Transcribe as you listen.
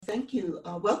thank you.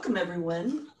 Welcome,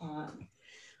 everyone.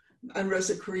 I'm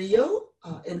Rosa Carrillo,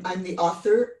 and I'm the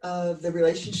author of The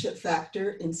Relationship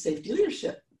Factor in Safety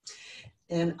Leadership.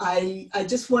 And I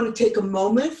just want to take a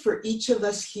moment for each of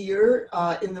us here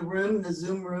in the room, in the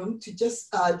Zoom room, to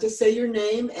just say your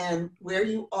name and where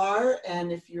you are, and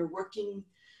if you're working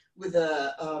with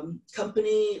a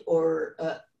company or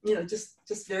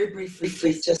just very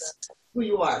briefly, just who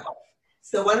you are.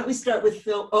 So why don't we start with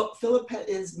Phil? Oh, Philip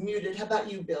is muted. How about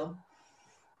you, Bill?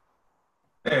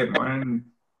 Hey,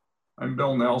 I'm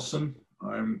Bill Nelson.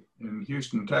 I'm in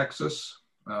Houston, Texas.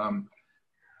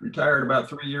 Retired about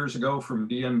 3 years ago from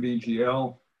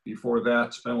DNVGL. Before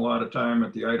that, spent a lot of time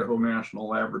at the Idaho National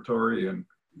Laboratory and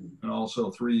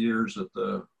also 3 years at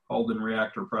the Halden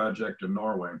Reactor Project in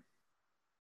Norway.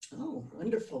 Oh,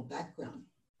 wonderful background.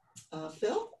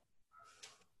 Phil?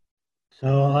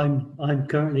 So I'm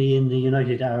currently in the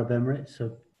United Arab Emirates.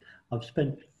 So I've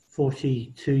spent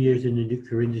 42 years in the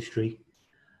nuclear industry.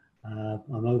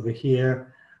 I'm over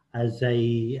here as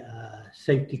a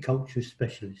safety culture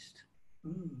specialist.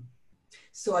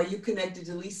 So are you connected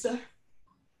to Lisa?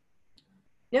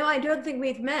 No, I don't think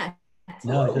we've met.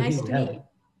 No, I don't nice think we to have. meet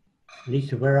you.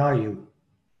 Lisa, where are you?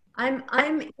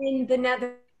 I'm in the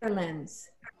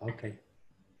Netherlands. Okay.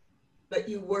 But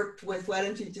you worked with, why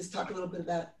don't you just talk a little bit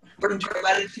about,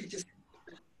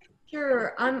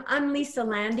 Sure, I'm Lisa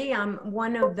Landy. I'm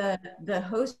one of the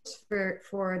hosts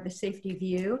for the Safety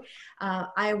View.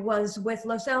 I was with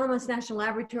Los Alamos National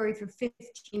Laboratory for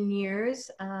 15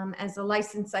 years as a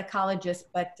licensed psychologist,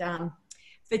 but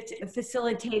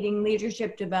facilitating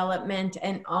leadership development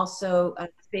and also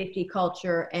safety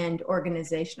culture and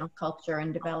organizational culture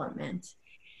and development.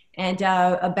 And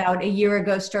about a year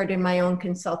ago, started my own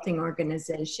consulting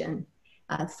organization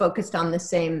focused on the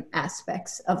same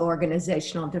aspects of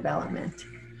organizational development.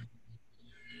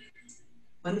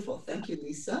 Wonderful, thank you,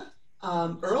 Lisa.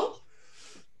 Earl?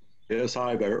 Yes,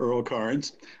 hi there, Earl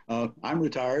Carnes. I'm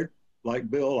retired, like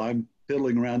Bill. I'm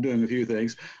fiddling around doing a few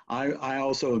things. I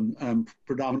also am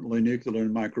predominantly nuclear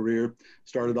in my career.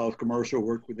 Started off commercial,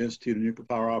 worked with the Institute of Nuclear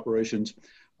Power Operations,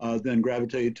 then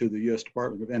gravitated to the U.S.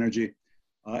 Department of Energy.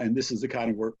 And this is the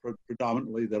kind of work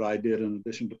predominantly that I did in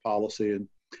addition to policy and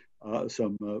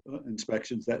some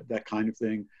inspections, that kind of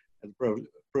thing. I had the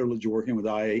privilege of working with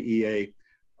IAEA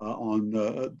on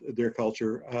their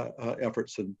culture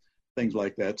efforts and things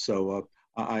like that. So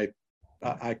I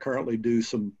currently do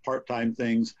some part-time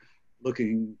things,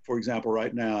 looking, for example,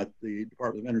 right now at the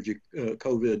Department of Energy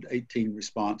COVID-18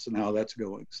 response and how that's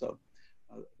going. So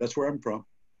that's where I'm from.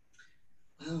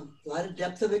 Wow, a lot of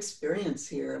depth of experience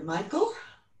here. Michael?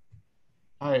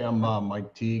 Hi, I'm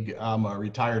Mike Teague. I'm a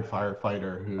retired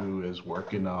firefighter who is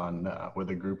working on with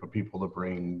a group of people to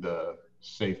bring the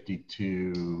safety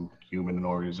to human and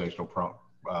organizational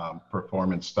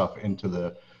performance stuff into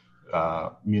the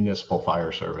municipal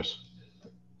fire service.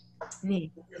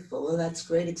 Neat. Wonderful. Well, that's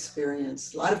great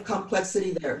experience. A lot of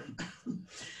complexity there.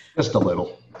 Just a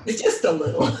little. Just a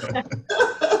little.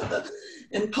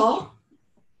 And Paul?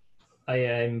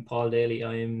 Hi, I'm Paul Daly.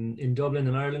 I'm in Dublin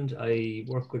in Ireland. I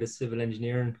work with a civil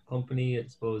engineering company. I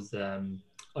suppose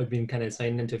I've been kind of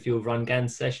signed into a few of Ron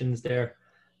Gant's sessions there,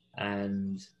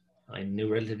 and I'm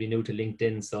relatively new to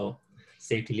LinkedIn, so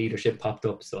safety leadership popped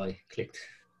up, so I clicked.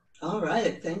 All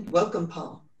right, welcome,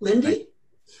 Paul. Lindy?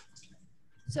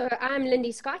 So I'm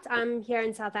Lindy Scott. I'm here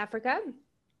in South Africa.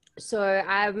 So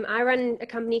I run a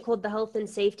company called the Health and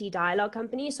Safety Dialogue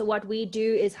Company. So what we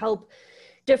do is help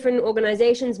different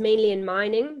organizations, mainly in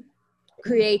mining,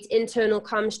 create internal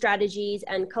comm strategies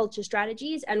and culture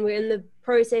strategies. And we're in the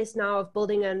process now of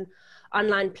building an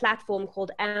online platform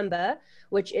called Amber,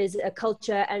 which is a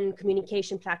culture and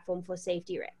communication platform for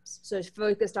safety reps. So it's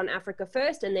focused on Africa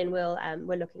first, and then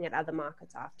we're looking at other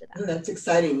markets after that. Oh, that's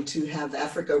exciting to have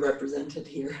Africa represented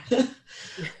here.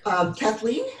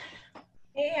 Kathleen?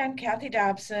 Hey, I'm Kathy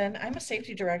Dobson. I'm a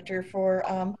safety director for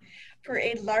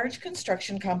a large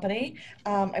construction company.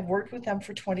 I've worked with them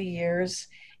for 20 years,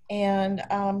 and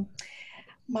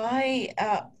my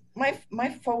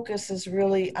focus is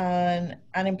really on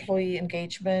employee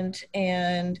engagement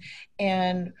and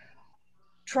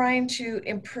trying to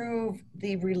improve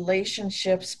the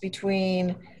relationships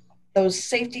between those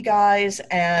safety guys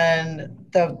and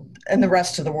the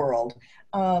rest of the world.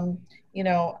 You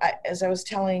know, as I was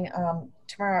telling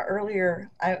Tamara earlier,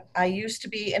 I used to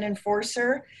be an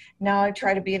enforcer. Now I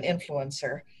try to be an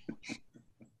influencer.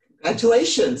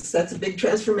 Congratulations, that's a big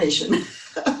transformation.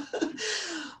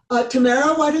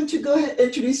 Tamara, why don't you go ahead and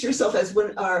introduce yourself as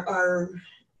our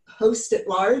host at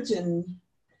large and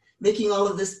making all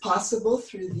of this possible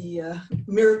through the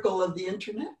miracle of the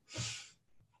internet?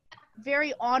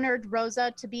 very honored,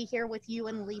 Rosa, to be here with you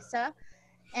and Lisa.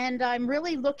 And I'm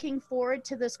really looking forward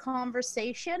to this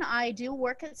conversation. I do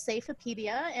work at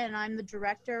Safepedia, and I'm the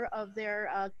director of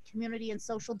their community and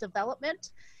social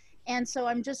development. And so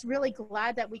I'm just really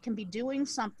glad that we can be doing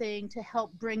something to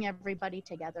help bring everybody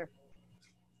together.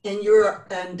 And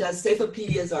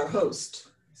Safepedia is our host,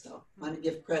 so I want to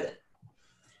give credit.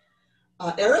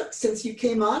 Eric, since you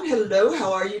came on, hello,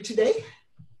 how are you today?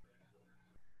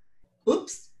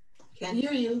 Oops, can't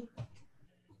hear you.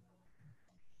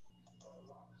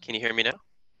 Can you hear me now?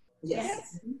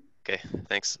 Yes. Okay,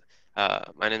 thanks.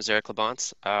 My name is Eric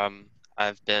Labonte.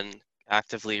 I've been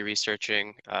actively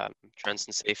researching trends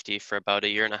in safety for about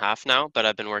 1.5 years now, but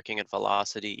I've been working at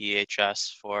Velocity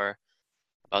EHS for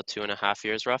about 2.5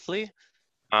 years roughly.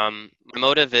 My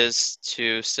motive is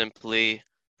to simply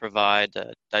provide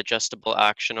digestible,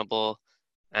 actionable,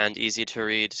 and easy to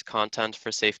read content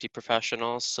for safety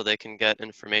professionals so they can get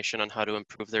information on how to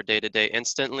improve their day-to-day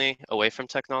instantly away from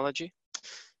technology,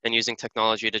 and using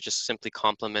technology to just simply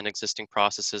complement existing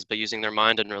processes, but using their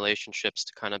mind and relationships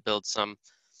to kind of build some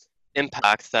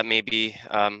impact that maybe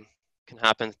can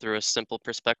happen through a simple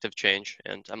perspective change.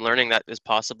 And I'm learning that is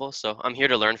possible. So I'm here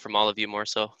to learn from all of you more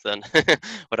so than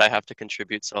what I have to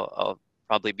contribute. So I'll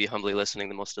probably be humbly listening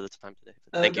the most of the time today.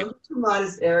 Thank you. Don't be too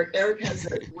modest, Eric. Eric has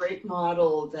a great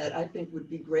model that I think would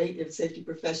be great if safety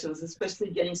professionals,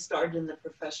 especially getting started in the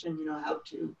profession, you know, how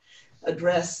to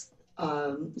address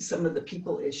some of the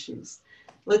people issues.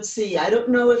 Let's see. I don't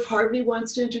know if Harvey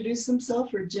wants to introduce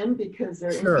himself or Jim because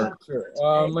they're Sure.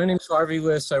 My name is Harvey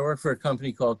Liss. I work for a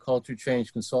company called Culture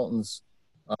Change Consultants.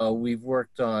 I've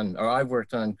worked on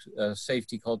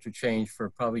safety culture change for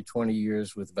probably 20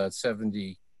 years with about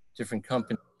 70 different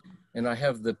companies. And I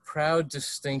have the proud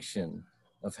distinction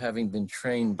of having been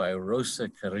trained by Rosa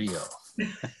Carrillo.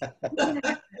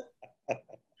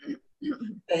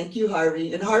 Thank you,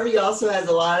 Harvey. And Harvey also has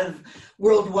a lot of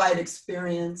worldwide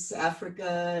experience,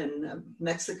 Africa and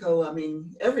Mexico, I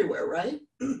mean, everywhere, right?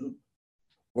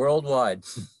 Worldwide.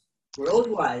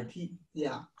 Worldwide,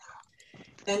 yeah.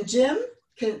 And Jim,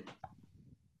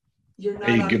 you're not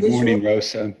Hey, on good visual? morning,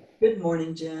 Rosa. Good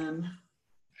morning, Jim.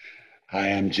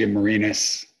 Hi, I'm Jim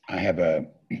Marinas. I have a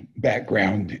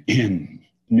background in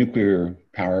nuclear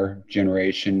power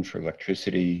generation for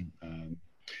electricity,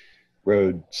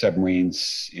 rode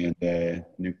submarines in the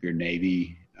nuclear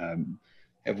Navy,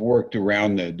 have worked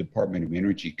around the Department of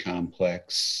Energy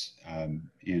complex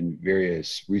in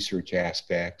various research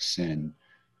aspects, and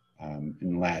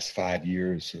in the last 5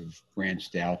 years have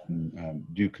branched out and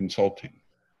do consulting.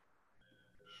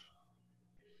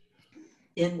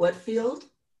 In what field?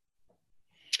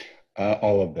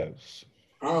 All of those.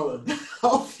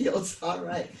 All fields, all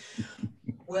right.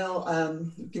 Well,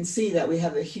 you can see that we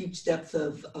have a huge depth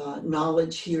of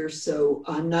knowledge here. So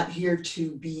I'm not here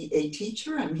to be a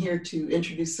teacher. I'm here to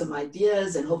introduce some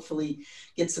ideas and hopefully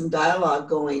get some dialogue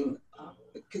going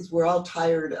because we're all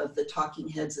tired of the talking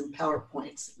heads and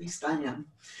PowerPoints. At least I am.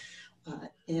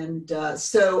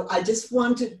 So I just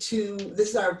wanted to,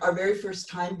 this is our very first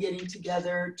time getting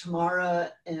together.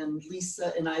 Tamara and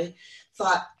Lisa and I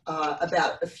thought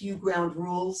about a few ground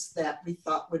rules that we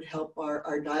thought would help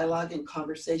our dialogue and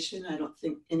conversation. I don't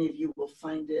think any of you will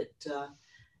find it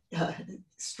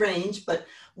strange, but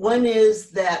one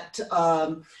is that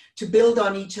to build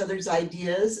on each other's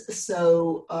ideas.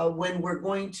 So when we're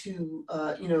going to,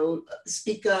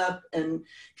 speak up and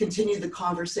continue the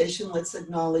conversation, let's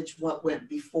acknowledge what went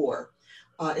before,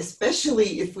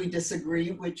 especially if we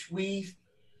disagree, which we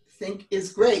think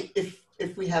is great if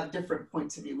we have different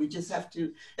points of view. We just have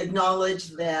to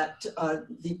acknowledge that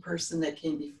the person that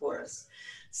came before us.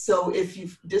 So if you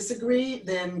disagree,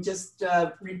 then just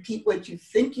repeat what you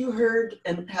think you heard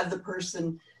and have the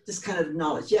person just kind of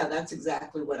acknowledge, yeah, that's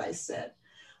exactly what I said.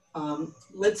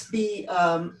 Let's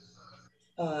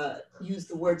use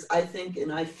the words I think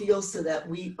and I feel so that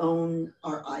we own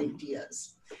our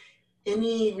ideas.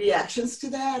 Any reactions to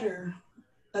that or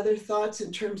other thoughts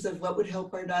in terms of what would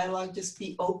help our dialogue just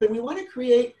be open? We want to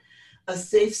create a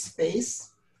safe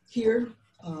space here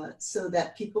so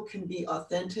that people can be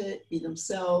authentic, be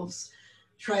themselves,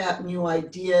 try out new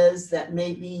ideas that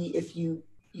maybe if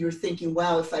you're thinking,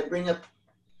 wow, if I bring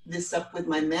this up with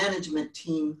my management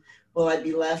team, will I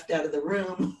be laughed out of the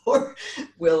room or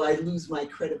will I lose my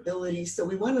credibility? So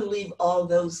we want to leave all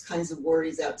those kinds of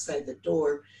worries outside the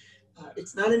door.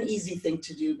 It's not an easy thing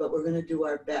to do, but we're going to do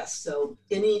our best. So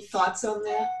any thoughts on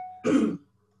that?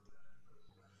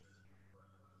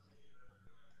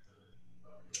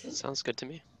 Sounds good to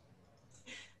me.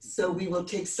 So we will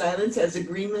take silence as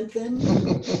agreement then?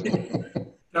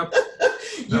 Yep.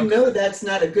 You know that's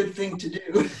not a good thing to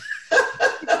do.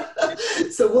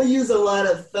 So we'll use a lot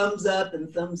of thumbs up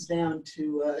and thumbs down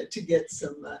to get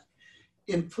some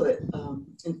input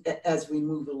as we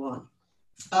move along.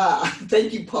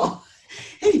 Thank you, Paul.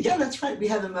 Hey, yeah, that's right. We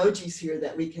have emojis here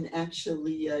that we can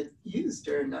actually use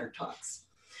during our talks.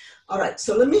 All right,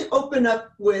 so let me open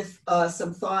up with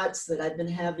some thoughts that I've been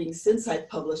having since I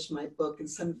published my book, and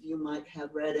some of you might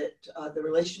have read it, The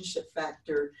Relationship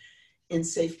Factor in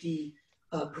Safety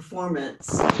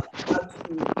Performance,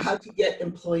 how to get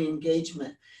employee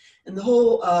engagement. And the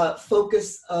whole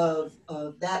focus of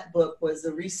that book was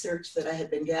the research that I had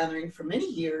been gathering for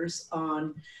many years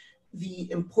on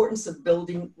the importance of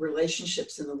building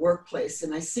relationships in the workplace.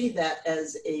 And I see that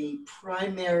as a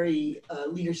primary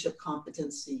leadership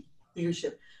competency,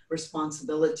 leadership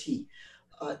responsibility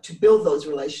to build those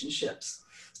relationships.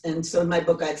 And so in my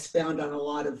book, I expound on a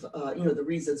lot of the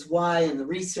reasons why and the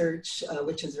research,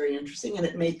 which is very interesting, and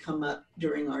it may come up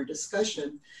during our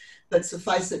discussion. But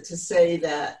suffice it to say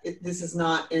that this is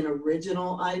not an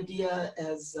original idea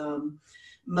as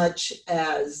much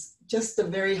as just a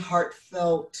very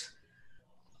heartfelt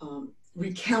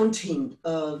recounting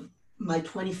of my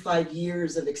 25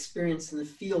 years of experience in the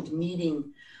field,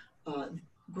 meeting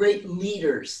great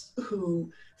leaders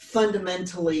who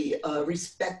fundamentally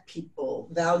respect people,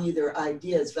 value their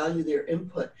ideas, value their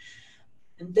input.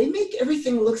 And they make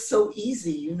everything look so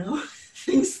easy, you know,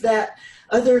 things that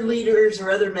other leaders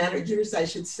or other managers, I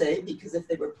should say, because if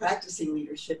they were practicing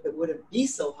leadership, it wouldn't be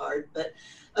so hard, but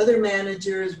other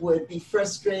managers would be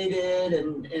frustrated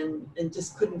and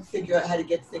just couldn't figure out how to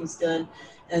get things done.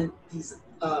 And these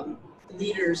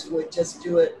leaders would just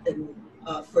do it, and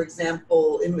for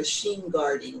example, in machine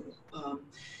guarding,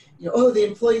 oh, the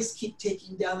employees keep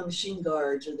taking down the machine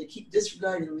guards, or they keep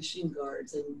disregarding the machine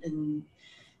guards.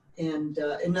 And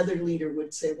another leader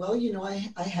would say, well, you know,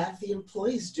 I have the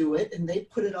employees do it, and they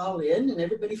put it all in, and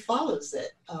everybody follows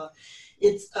it.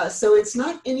 So it's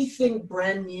not anything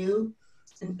brand new.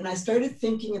 And I started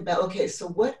thinking about, okay, so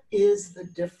what is the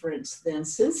difference then,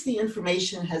 since the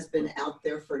information has been out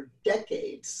there for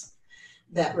decades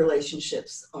that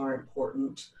relationships are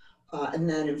important, and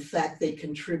that in fact they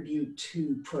contribute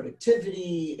to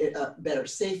productivity, better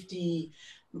safety,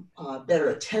 better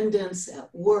attendance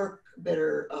at work,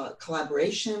 better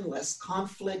collaboration, less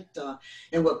conflict.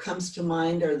 And what comes to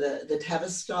mind are the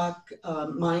Tavistock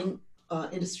mine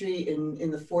industry in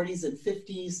the 40s and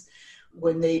 50s,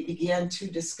 when they began to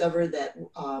discover that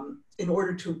in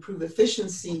order to improve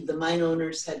efficiency, the mine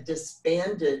owners had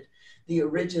disbanded the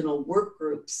original work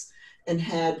groups and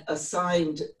had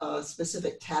assigned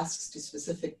specific tasks to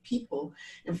specific people.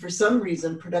 And for some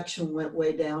reason, production went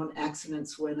way down,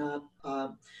 accidents went up,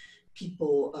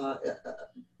 people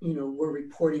were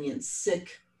reporting in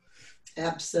sick,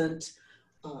 absent,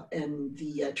 and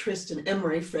the Tristan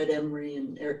Emery, Fred Emery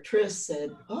and Eric Trist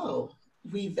said, oh,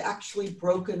 we've actually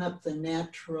broken up the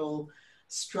natural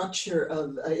structure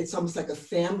of, it's almost like a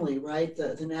family, right?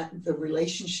 The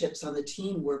relationships on the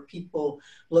team where people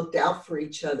looked out for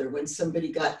each other. When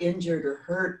somebody got injured or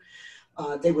hurt,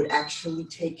 they would actually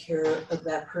take care of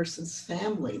that person's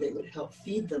family. They would help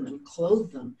feed them and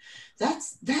clothe them.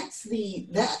 That's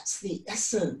the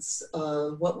essence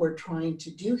of what we're trying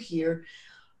to do here.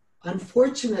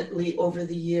 Unfortunately, over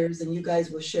the years, and you guys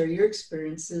will share your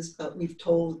experiences, but we've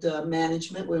told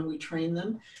management when we train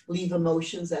them, leave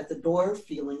emotions at the door,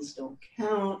 feelings don't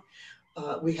count.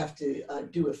 We have to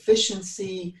do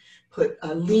efficiency, put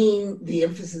the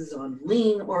emphasis on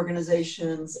lean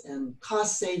organizations and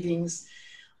cost savings.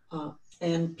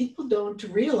 And people don't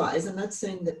realize, I'm not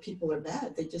saying that people are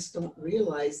bad, they just don't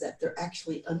realize that they're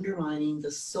actually undermining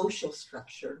the social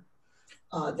structure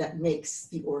that makes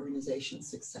the organization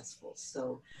successful.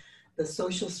 So the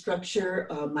social structure,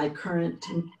 my current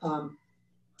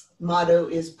motto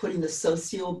is putting the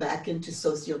socio back into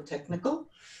socio-technical.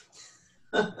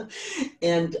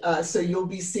 And so you'll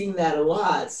be seeing that a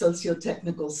lot,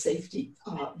 socio-technical safety,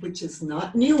 which is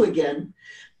not new again,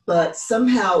 but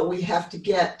somehow we have to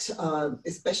get,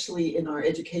 especially in our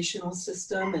educational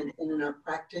system and in our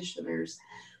practitioners,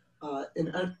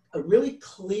 a really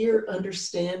clear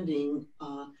understanding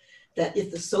that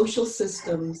if the social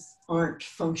systems aren't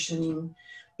functioning,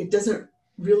 it doesn't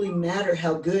really matter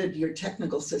how good your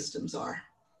technical systems are,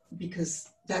 because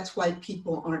that's why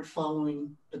people aren't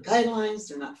following the guidelines,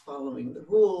 they're not following the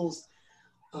rules,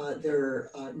 they're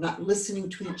not listening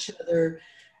to each other,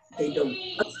 they don't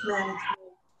trust management.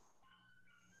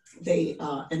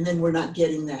 And then we're not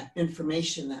getting that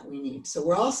information that we need. So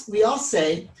we all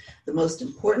say the most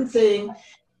important thing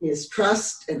is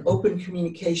trust and open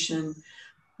communication,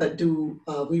 but do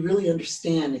we really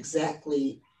understand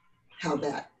exactly how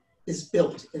that is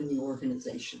built in the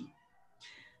organization?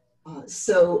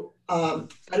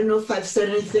 I don't know if I've said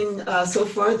anything so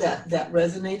far that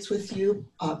resonates with you.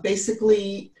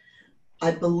 Basically,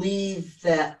 I believe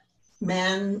that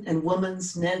man and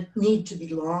woman's need to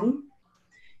belong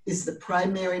is the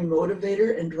primary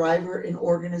motivator and driver in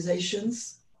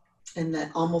organizations, and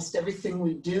that almost everything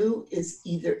we do is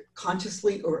either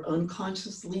consciously or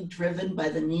unconsciously driven by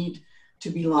the need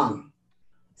to belong.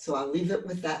 So I'll leave it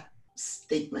with that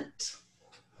statement.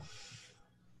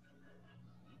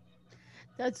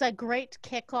 That's a great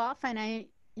kickoff, and I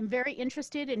am very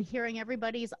interested in hearing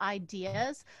everybody's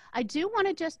ideas. I do want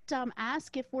to just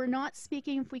ask, if we're not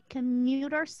speaking, if we can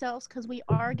mute ourselves, because we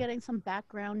are getting some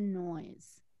background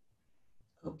noise.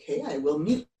 Okay, I will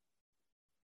mute.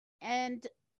 And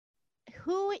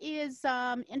who is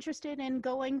interested in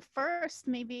going first,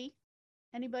 maybe?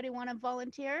 Anybody want to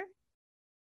volunteer?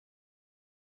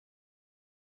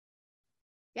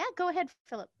 Yeah, go ahead,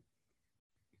 Philip.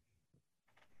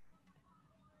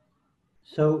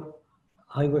 So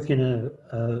I work in a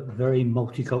very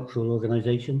multicultural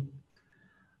organization.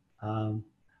 A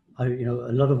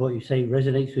lot of what you say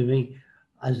resonates with me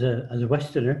as a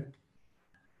Westerner,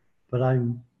 but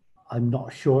I'm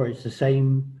not sure it's the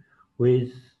same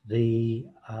with the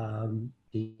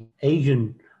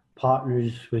Asian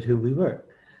partners with whom we work,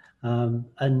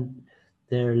 and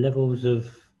their levels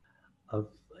of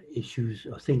issues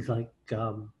or things like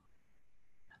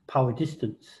power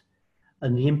distance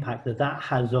and the impact that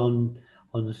has on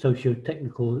the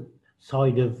socio-technical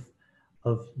side of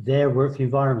their work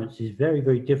environments is very,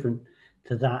 very different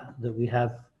to that we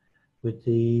have with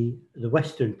the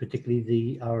Western,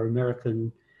 particularly our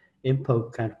American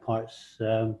IMPO counterparts,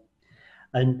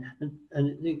 and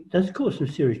it does cause some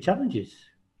serious challenges,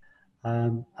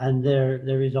 and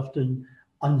there is often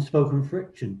unspoken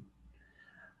friction,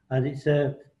 and it's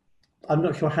I'm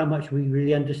not sure how much we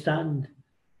really understand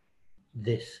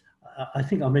this. I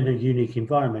think I'm in a unique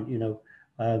environment.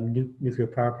 Nuclear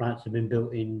power plants have been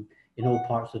built in all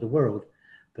parts of the world,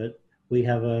 but we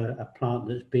have a plant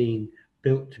that's being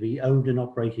built to be owned and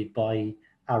operated by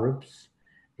Arabs.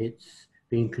 It's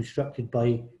being constructed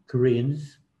by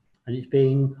Koreans, and it's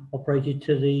being operated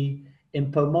to the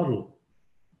IMPO model.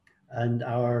 And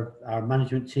our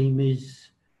management team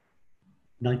is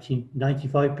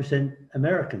 95%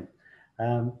 American,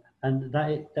 and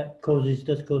that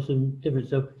does cause some difference.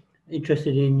 So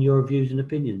interested in your views and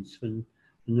opinions from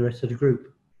the rest of the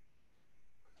group.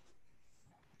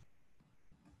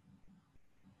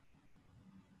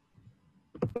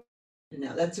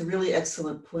 Now, that's a really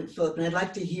excellent point, Philip. And I'd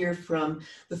like to hear from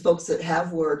the folks that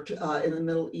have worked in the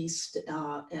Middle East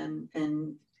and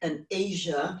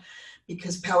Asia,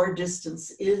 because power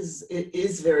distance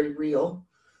is very real.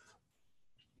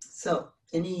 So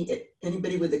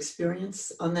anybody with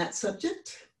experience on that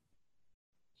subject?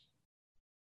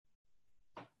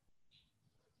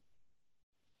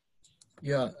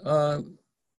 Yeah,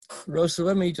 Rosa,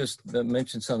 let me just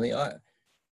mention something.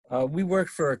 We work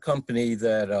for a company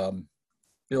that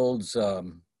builds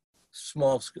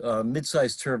small,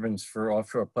 mid-sized turbines for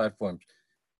offshore platforms.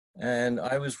 And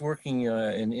I was working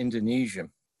in Indonesia.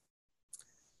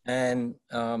 And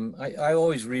I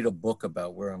always read a book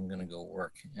about where I'm going to go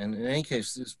work. And in any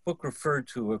case, this book referred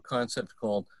to a concept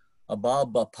called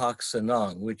Abal Bapak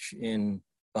Senang, which in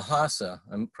Bahasa,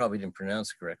 I probably didn't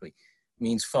pronounce it correctly,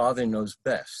 means father knows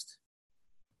best.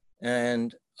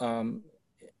 And the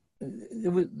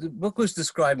book was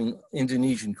describing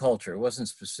Indonesian culture. It wasn't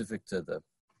specific to the,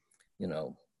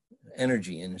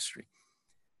 energy industry.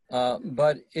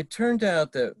 But it turned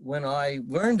out that when I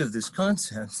learned of this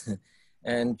concept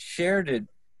and shared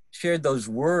those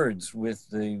words with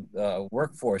the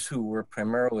workforce, who were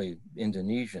primarily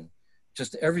Indonesian,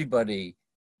 just everybody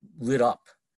lit up.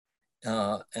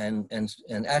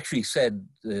 And actually said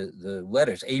the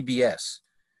letters ABS,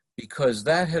 because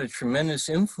that had a tremendous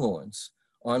influence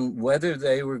on whether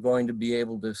they were going to be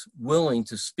willing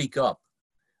to speak up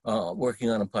working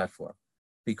on a platform.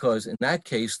 Because in that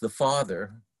case, the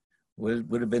father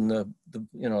would have been the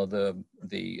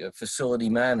facility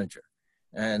manager,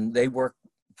 and they work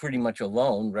pretty much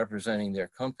alone representing their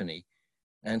company.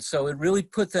 And so it really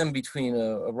put them between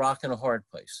a rock and a hard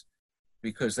place,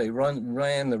 because they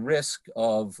ran the risk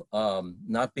of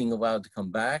not being allowed to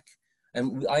come back.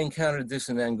 And I encountered this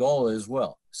in Angola as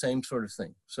well, same sort of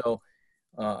thing. So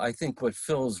I think what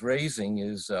Phil's raising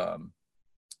is, a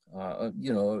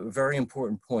very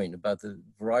important point about the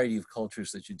variety of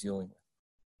cultures that you're dealing with.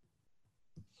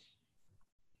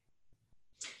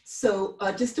 So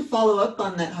just to follow up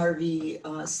on that, Harvey,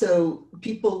 so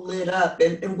people lit up,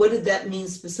 and what did that mean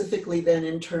specifically then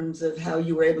in terms of how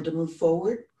you were able to move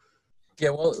forward? Yeah,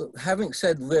 well, having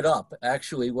said lit up,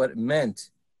 actually what it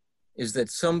meant is that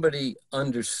somebody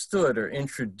understood or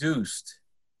introduced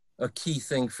a key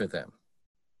thing for them.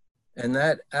 And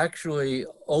that actually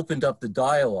opened up the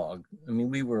dialogue. I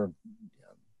mean, we were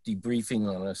debriefing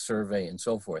on a survey and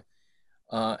so forth.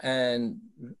 And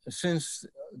since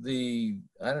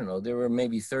I don't know, there were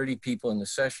maybe 30 people in the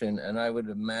session, and I would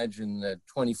imagine that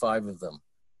 25 of them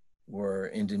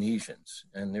were Indonesians,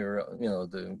 and there were, you know,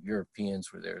 the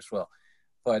Europeans were there as well.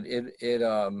 But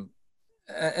and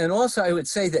also I would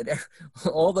say that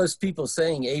all those people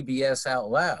saying ABS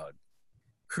out loud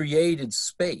created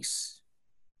space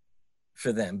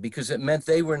for them, because it meant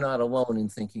they were not alone in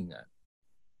thinking that.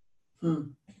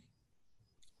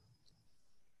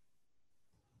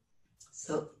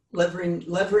 So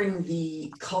leveraging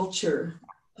the culture,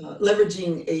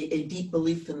 leveraging a deep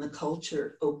belief in the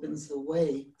culture opens the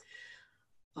way.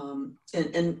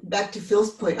 And back to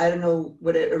Phil's point, I don't know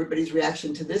what everybody's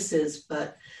reaction to this is,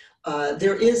 but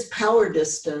there is power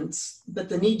distance, but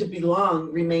the need to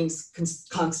belong remains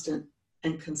constant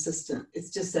and consistent. It's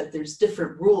just that there's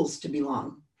different rules to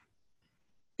belong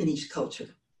in each culture.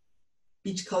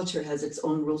 Each culture has its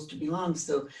own rules to belong.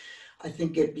 So I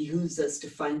think it behooves us to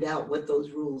find out what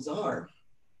those rules are.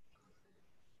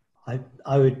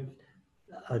 I would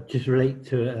just relate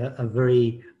to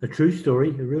a true story,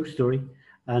 a real story.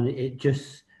 And it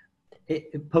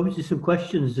poses some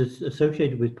questions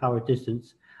associated with power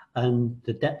distance and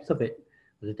the depth of it,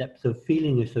 the depth of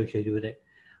feeling associated with it.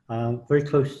 Very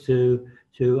close to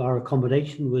our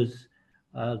accommodation was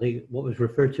what was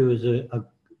referred to as a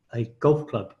golf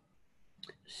club.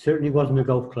 Certainly wasn't a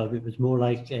golf club. It was more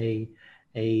like a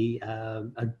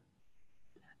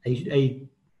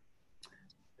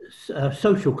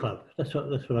social club. That's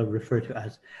what I refer to it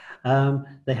as.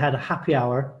 They had a happy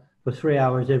hour for 3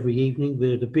 hours every evening,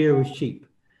 where the beer was cheap,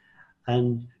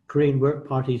 and Korean work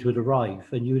parties would arrive,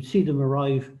 and you would see them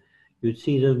arrive. You would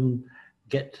see them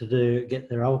get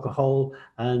their alcohol,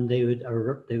 and they would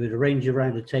arrange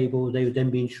around a table. They would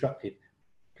then be instructed,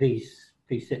 please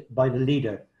sit by the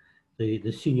leader,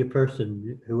 the senior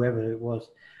person, whoever it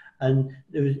was, and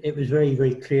it was very,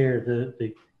 very clear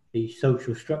the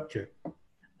social structure,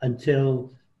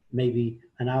 until maybe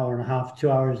an hour and a half,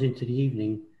 2 hours into the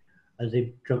evening, as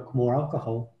they drank more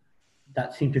alcohol,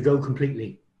 that seemed to go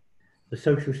completely. The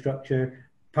social structure,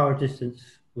 power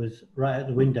distance was right out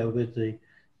the window with the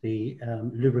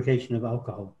lubrication of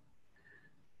alcohol.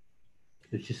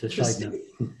 It's just a side note.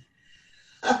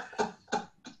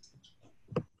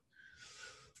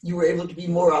 You were able to be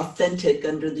more authentic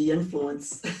under the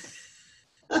influence.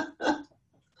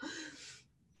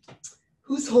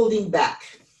 Who's holding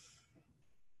back?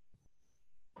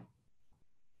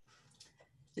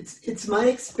 It's my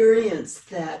experience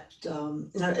that,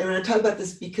 and I talk about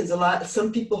this because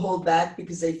some people hold back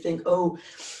because they think, oh,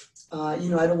 I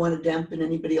don't want to dampen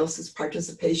anybody else's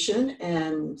participation,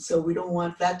 and so we don't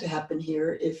want that to happen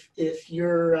here. If you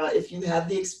have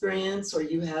the experience or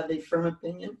you have a firm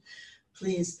opinion,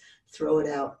 please throw it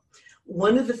out.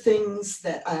 One of the things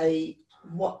that I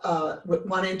want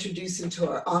to introduce into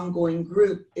our ongoing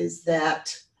group is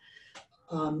that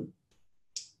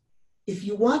if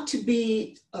you want to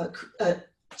be a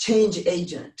change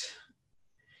agent,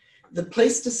 the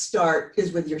place to start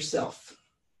is with yourself.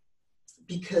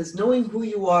 Because knowing who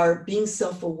you are, being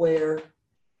self-aware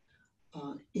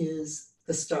is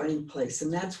the starting place.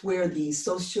 And that's where the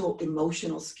social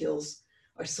emotional skills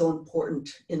are so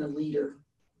important in a leader.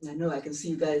 And I know I can see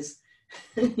you guys,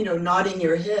 nodding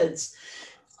your heads,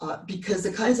 because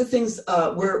the kinds of things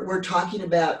we're talking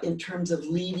about in terms of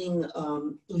leading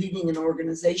an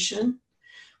organization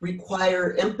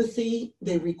require empathy.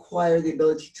 They require the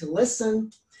ability to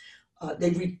listen.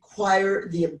 They require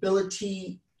the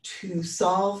ability to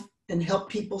solve and help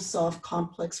people solve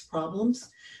complex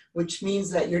problems, which means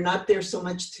that you're not there so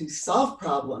much to solve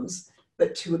problems,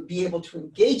 but to be able to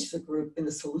engage the group in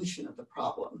the solution of the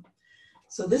problem.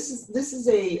 So this is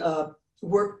a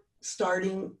work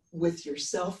starting with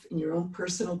yourself in your own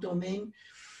personal domain.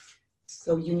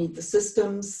 So you need the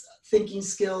systems thinking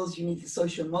skills, you need the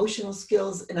social emotional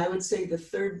skills, and I would say the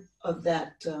third of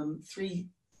that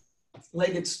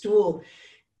three-legged stool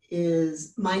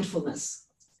is mindfulness,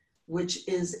 which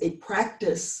is a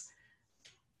practice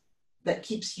that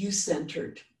keeps you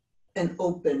centered and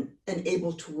open and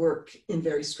able to work in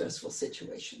very stressful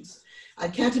situations. I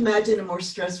can't imagine a more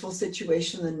stressful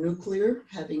situation than nuclear,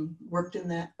 having worked in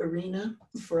that arena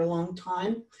for a long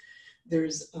time.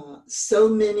 There's so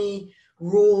many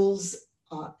rules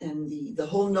and the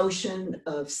whole notion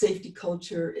of safety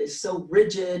culture is so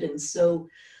rigid and so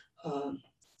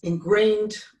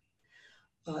ingrained.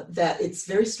 that it's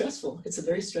very stressful. It's a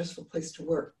very stressful place to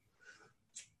work.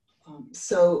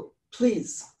 So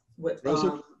please,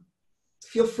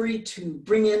 feel free to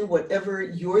bring in whatever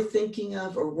you're thinking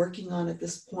of or working on at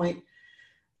this point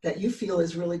that you feel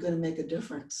is really going to make a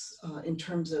difference in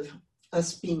terms of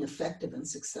us being effective and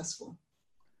successful.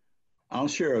 I'll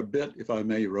share a bit, if I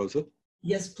may, Rosa.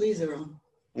 Yes, please, Aaron.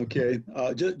 Okay,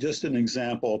 just an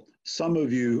example. Some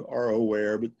of you are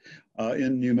aware, but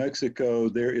in New Mexico,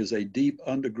 there is a deep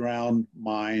underground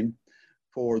mine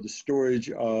for the storage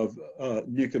of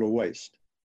nuclear waste.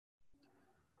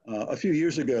 A few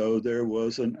years ago, there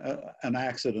was an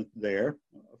accident there,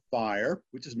 a fire,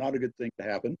 which is not a good thing to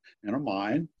happen in a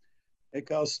mine. It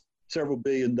cost several $1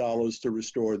 billion to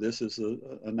restore this as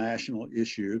a national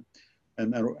issue,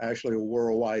 and actually a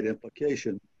worldwide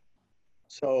implication.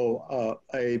 So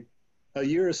a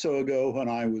year or so ago, when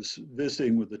I was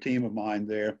visiting with a team of mine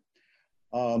there,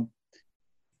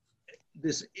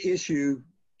 this issue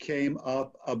came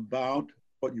up about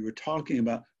what you were talking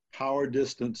about, power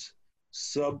distance,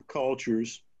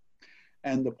 subcultures.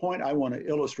 And the point I want to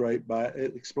illustrate by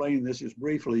explaining this just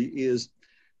briefly is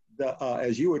that,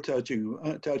 as you were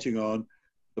touching on,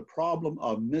 the problem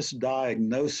of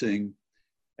misdiagnosing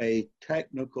a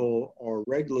technical or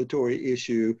regulatory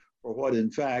issue for what in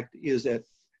fact is at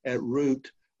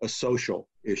root a social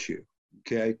issue,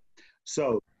 okay?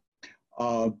 So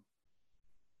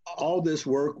all this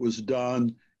work was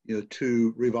done, you know,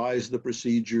 to revise the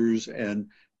procedures and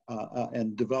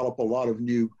develop a lot of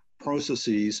new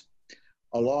processes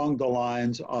along the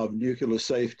lines of nuclear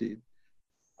safety.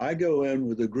 I go in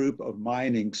with a group of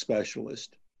mining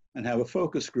specialists and have a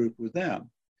focus group with them.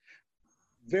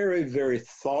 Very, very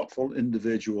thoughtful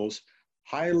individuals,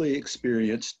 highly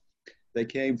experienced. They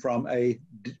came from a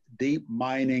deep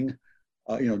mining,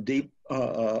 deep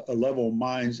level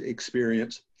mines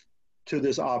experience to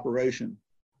this operation.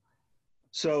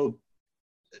 So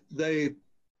it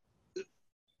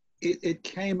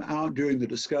came out during the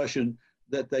discussion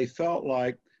that they felt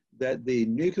like that the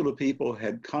nuclear people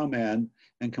had come in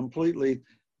and completely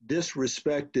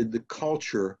disrespected the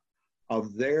culture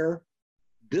of their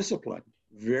discipline.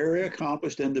 Very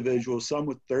accomplished individuals, some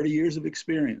with 30 years of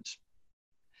experience,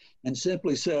 and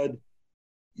simply said,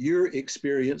 your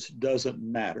experience doesn't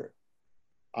matter,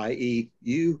 i.e.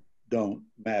 you don't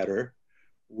matter.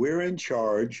 We're in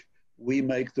charge, we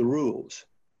make the rules.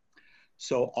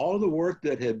 So all the work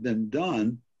that had been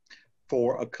done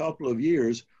for a couple of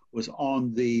years was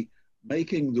on the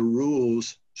making the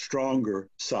rules stronger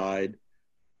side,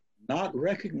 not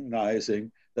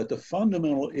recognizing that the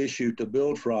fundamental issue to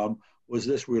build from was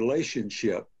this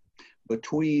relationship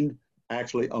between,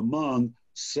 actually among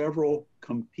several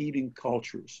competing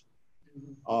cultures.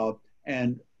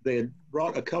 And they had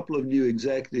brought a couple of new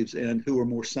executives in who were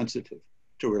more sensitive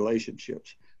to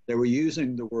relationships. They were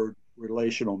using the word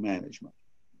relational management,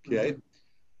 okay?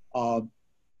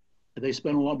 They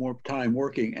spent a lot more time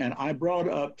working, and I brought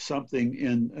up something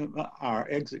in our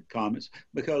exit comments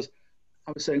because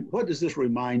I was saying, what does this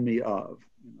remind me of?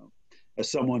 You know, as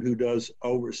someone who does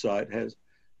oversight,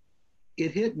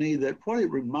 it hit me that what it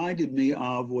reminded me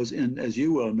of was in, as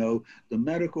you well know, the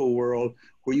medical world,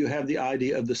 where you have the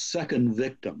idea of the second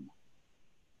victim.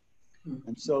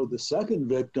 And so the second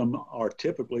victim are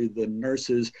typically the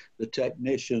nurses, the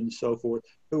technicians, so forth,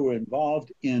 who are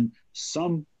involved in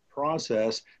some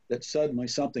process that suddenly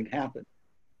something happened,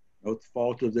 no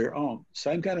fault of their own.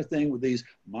 Same kind of thing with these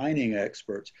mining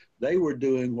experts. They were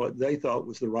doing what they thought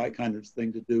was the right kind of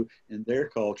thing to do in their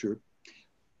culture.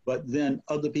 But then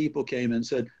other people came and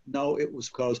said, no, it was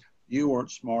because you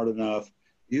weren't smart enough.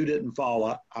 You didn't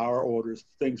follow our orders,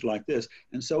 things like this.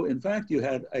 And so, in fact, you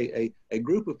had a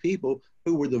group of people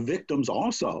who were the victims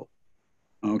also,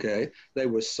 okay? They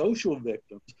were social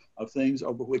victims of things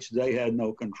over which they had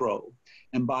no control.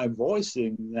 And by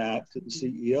voicing that to the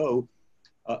CEO,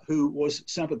 who was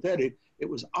sympathetic, it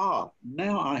was,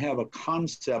 now I have a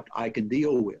concept I can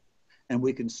deal with, and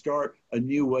we can start a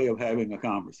new way of having a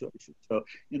conversation. So,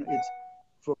 you know, it's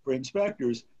for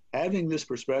inspectors, having this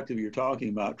perspective you're talking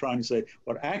about, trying to say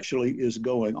what actually is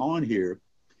going on here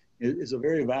is a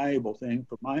very valuable thing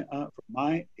from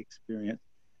my experience,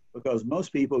 because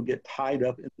most people get tied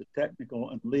up in the technical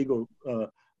and legal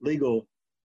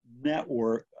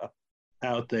network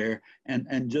out there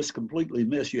and just completely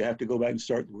miss. You have to go back and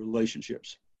start the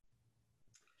relationships.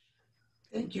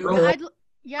 Thank you. I'd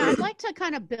like to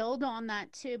kind of build on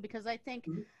that too, because I think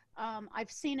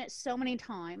I've seen it so many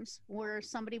times where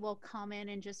somebody will come in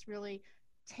and just really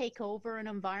take over an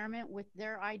environment with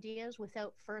their ideas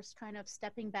without first kind of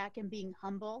stepping back and being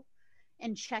humble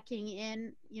and checking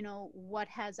in, you know, what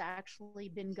has actually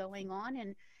been going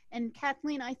on. And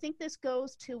Kathleen, I think this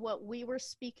goes to what we were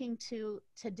speaking to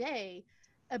today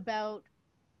about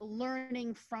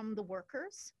learning from the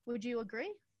workers. Would you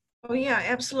agree? Oh yeah,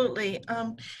 absolutely.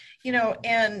 You know,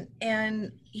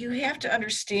 and you have to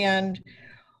understand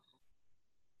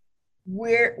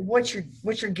what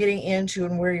you're getting into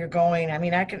and where you're going. I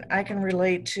mean, I can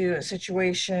relate to a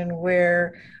situation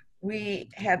where we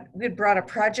had brought a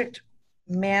project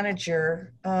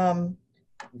manager,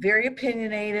 very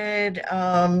opinionated,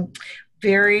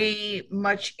 very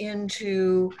much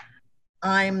into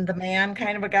I'm the man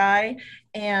kind of a guy,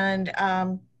 and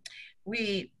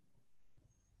we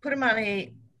put him on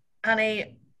a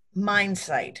mine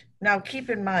site. Now, keep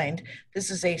in mind,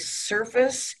 this is a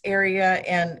surface area,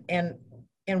 and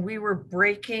we were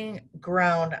breaking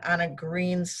ground on a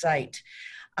green site,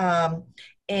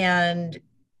 and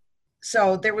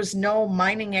so there was no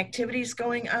mining activities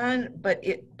going on, but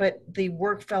the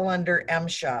work fell under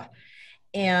MSHA,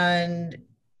 and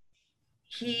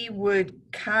he would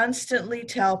constantly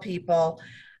tell people,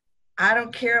 I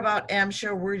don't care about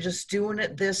MSHA, we're just doing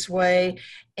it this way.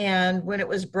 And when it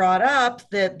was brought up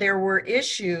that there were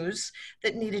issues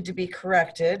that needed to be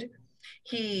corrected,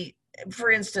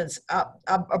 for instance, a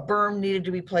berm needed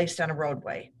to be placed on a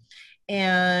roadway.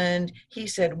 And he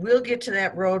said, we'll get to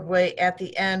that roadway at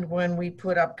the end when we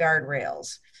put up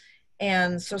guardrails.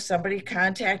 And so somebody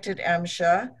contacted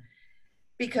MSHA,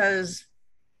 because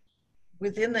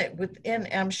within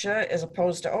MSHA, as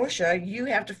opposed to OSHA, you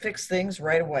have to fix things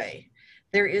right away.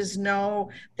 There's no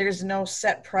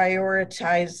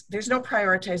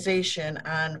prioritization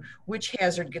on which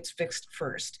hazard gets fixed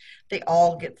first. They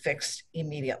all get fixed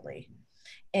immediately.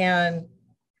 And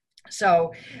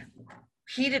so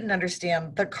he didn't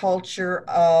understand the culture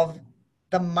of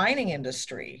the mining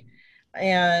industry.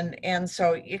 And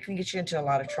so it can get you into a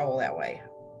lot of trouble that way.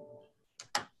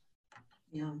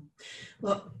 Yeah,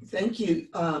 well, thank you.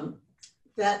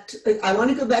 That I want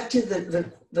to go back to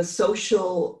the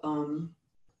social,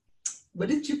 what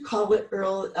did you call it,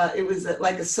 Earl? It was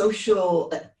like a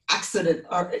social accident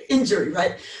or injury,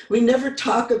 right? We never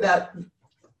talk about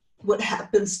what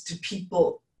happens to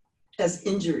people as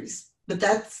injuries, but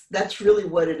that's really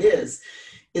what it is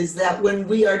that when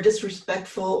we are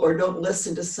disrespectful or don't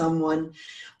listen to someone,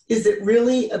 is it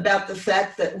really about the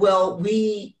fact that, well,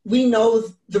 we know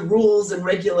the rules and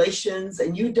regulations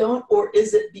and you don't, or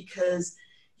is it because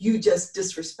you just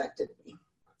disrespected me?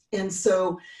 And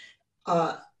so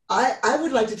I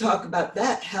would like to talk about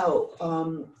that.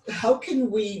 How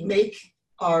can we make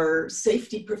our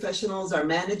safety professionals, our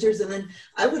managers, and then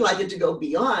I would like it to go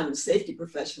beyond safety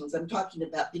professionals. I'm talking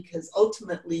about, because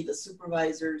ultimately the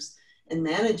supervisors and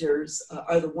managers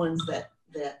are the ones that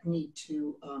need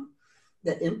to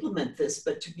that implement this,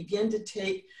 but to begin to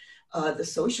take the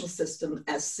social system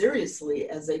as seriously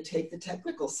as they take the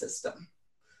technical system.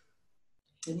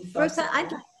 Any thoughts? Rosa,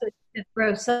 I'd like to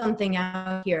throw something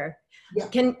out here. Yeah.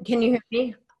 Can you hear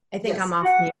me? I think Yes. I'm off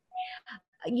mute.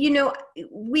 You know,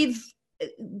 we've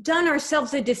done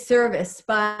ourselves a disservice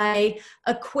by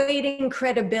equating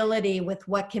credibility with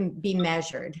what can be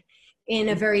measured in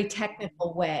a very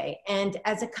technical way. And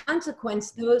as a consequence,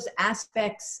 those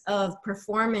aspects of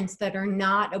performance that are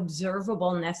not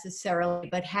observable necessarily,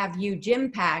 but have huge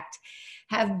impact,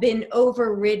 have been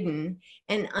overridden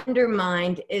and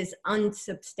undermined as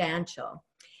unsubstantial.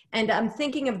 And I'm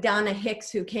thinking of Donna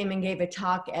Hicks, who came and gave a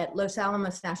talk at Los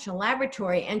Alamos National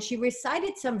Laboratory, and she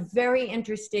recited some very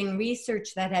interesting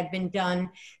research that had been done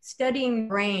studying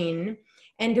brain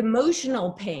and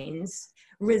emotional pains,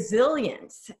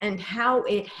 resilience, and how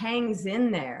it hangs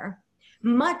in there,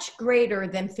 much greater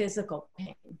than physical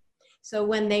pain. So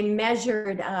when they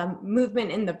measured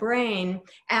movement in the brain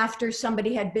after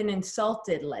somebody had been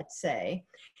insulted, let's say,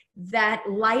 that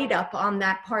light up on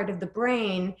that part of the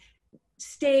brain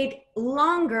stayed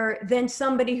longer than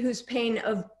somebody whose pain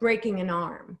of breaking an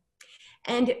arm.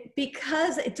 And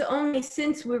because it's only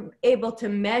since we're able to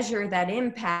measure that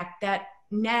impact that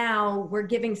now we're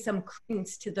giving some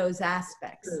credence to those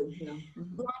aspects. Yeah.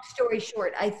 Mm-hmm. Long story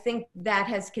short, I think that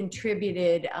has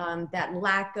contributed, that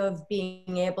lack of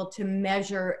being able to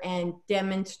measure and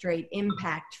demonstrate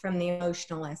impact from the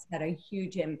emotional has had a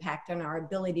huge impact on our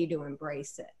ability to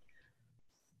embrace it.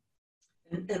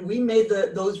 And we made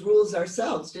those rules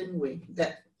ourselves, didn't we?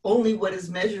 That only what is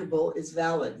measurable is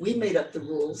valid. We made up the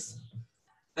rules.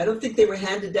 I don't think they were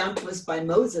handed down to us by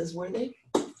Moses, were they?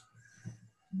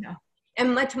 No.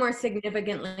 And much more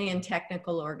significantly in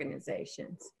technical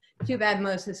organizations. Too bad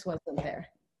Moses wasn't there.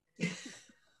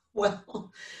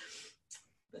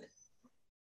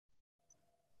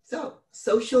 So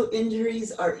social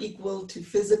injuries are equal to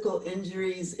physical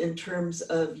injuries in terms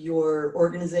of your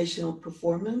organizational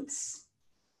performance?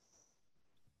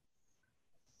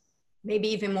 Maybe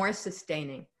even more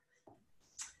sustaining.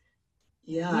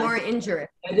 Yeah. More injury.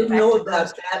 I didn't know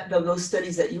about that, those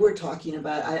studies that you were talking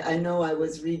about. I know I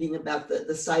was reading about the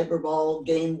cyberball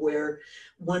game where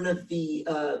one of the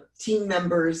team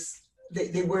members,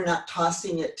 they were not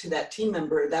tossing it to that team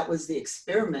member. That was the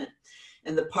experiment.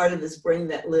 And the part of his brain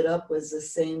that lit up was the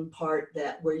same part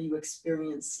that where you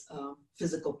experience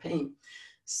physical pain.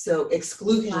 So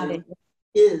exclusion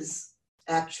is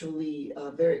actually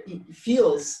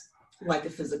feels like a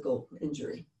physical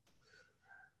injury.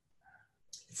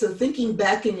 So thinking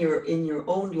back in your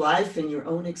own life and your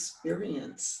own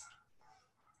experience,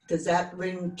 does that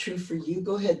ring true for you?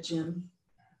 Go ahead, Jim.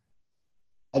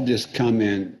 I'll just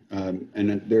comment,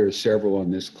 and there are several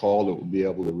on this call that will be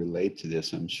able to relate to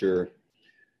this, I'm sure.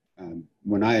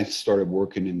 When I started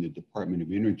working in the Department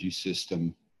of Energy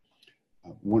System,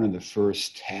 one of the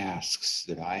first tasks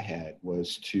that I had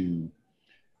was to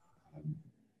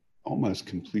almost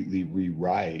completely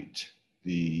rewrite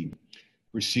the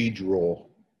procedural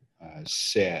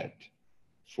set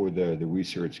for the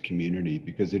research community,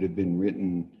 because it had been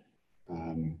written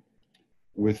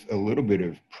with a little bit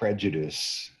of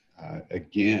prejudice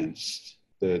against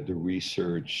the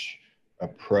research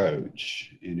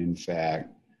approach. And in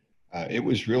fact, it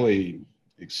was really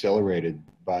accelerated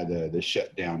by the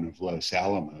shutdown of Los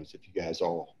Alamos. If you guys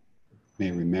all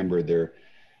may remember, there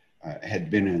had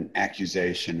been an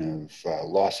accusation of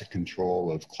loss of control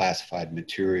of classified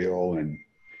material, and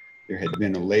there had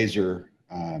been a laser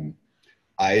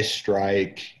ice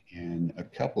strike and a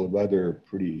couple of other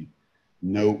pretty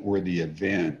noteworthy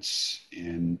events,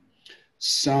 and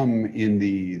some in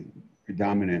the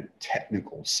predominant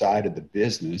technical side of the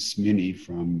business, many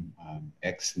from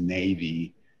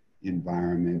ex-Navy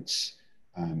environments,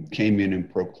 came in and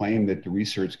proclaimed that the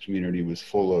research community was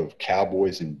full of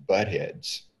cowboys and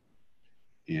buttheads.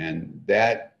 And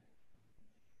that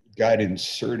got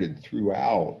inserted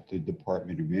throughout the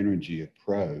Department of Energy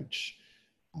approach.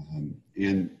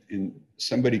 And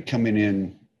somebody coming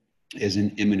in as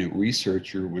an eminent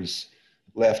researcher was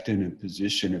left in a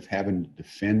position of having to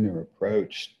defend their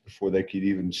approach before they could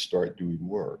even start doing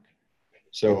work.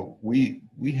 So we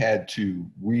had to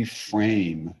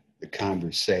reframe the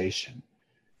conversation,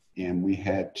 and we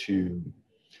had to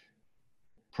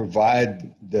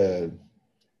provide the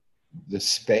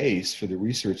space for the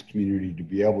research community to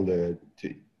be able to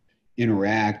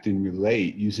interact and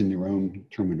relate using their own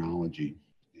terminology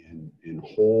and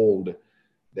hold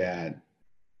that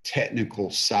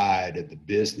technical side of the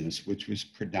business, which was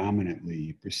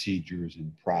predominantly procedures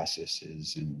and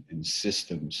processes and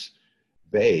systems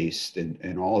based,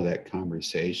 and all of that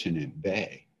conversation at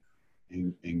bay,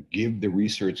 and give the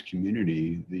research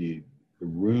community the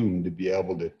room to be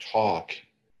able to talk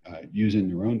using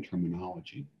their own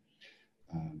terminology.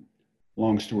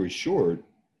 Long story short,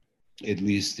 at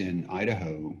least in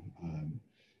Idaho,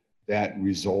 that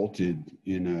resulted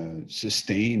in a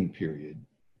sustained period,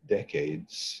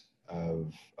 decades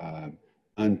of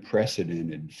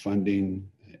unprecedented funding,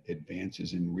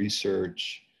 advances in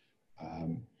research,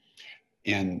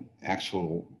 and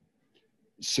actual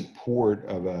support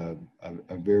of a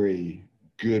very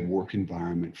good work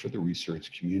environment for the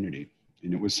research community.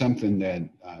 And it was something that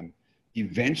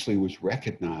eventually was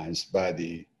recognized by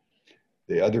the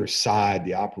other side,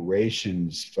 the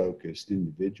operations focused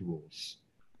individuals.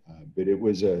 But it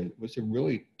was a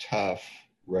really tough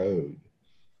road.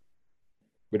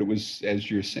 But it was,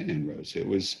 as you're saying, Rose, it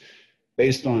was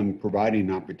based on providing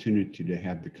an opportunity to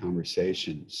have the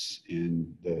conversations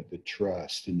and the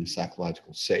trust and the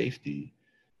psychological safety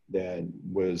that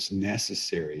was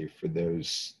necessary for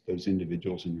those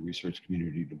individuals in the research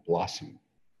community to blossom.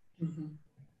 Mm-hmm.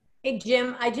 Hey,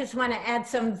 Jim, I just want to add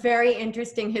some very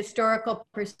interesting historical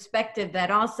perspective that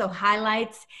also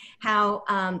highlights how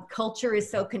culture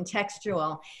is so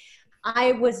contextual.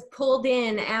 I was pulled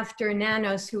in after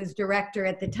Nanos, who was director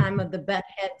at the time of the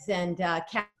Buttheads and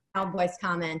Cowboys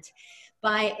comment,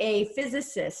 by a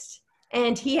physicist.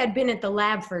 And he had been at the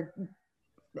lab for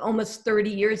almost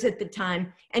 30 years at the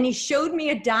time. And he showed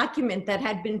me a document that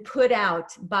had been put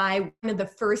out by one of the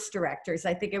first directors.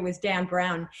 I think it was Dan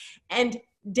Brown. And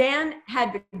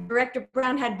Director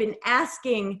Brown had been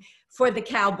asking for the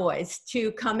Cowboys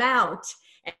to come out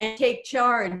and take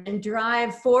charge and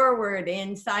drive forward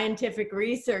in scientific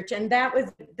research. And that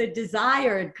was the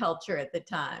desired culture at the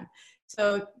time.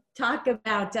 So talk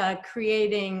about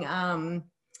creating,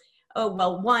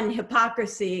 one,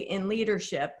 hypocrisy in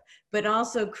leadership, but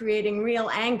also creating real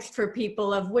angst for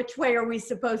people of which way are we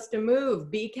supposed to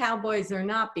move, be cowboys or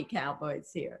not be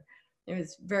cowboys here. It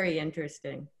was very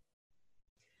interesting.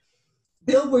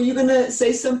 Bill, were you going to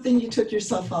say something? You took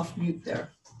yourself off mute there.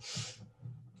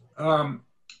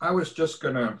 I was just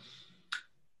going to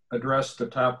address the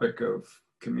topic of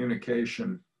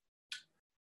communication.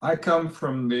 I come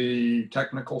from the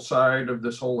technical side of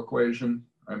this whole equation.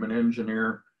 I'm an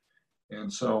engineer.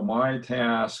 And so my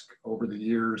task over the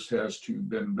years has to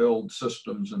been build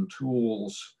systems and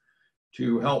tools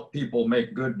to help people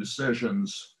make good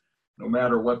decisions, no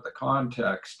matter what the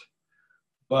context.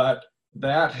 But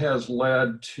that has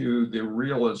led to the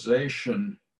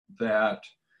realization that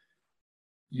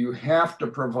you have to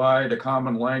provide a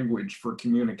common language for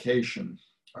communication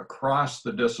across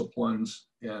the disciplines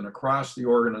and across the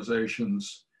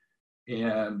organizations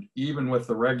and even with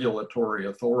the regulatory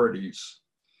authorities.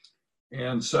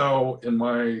 And so in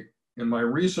my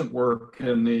recent work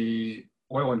in the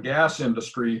oil and gas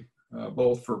industry,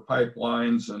 both for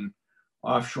pipelines and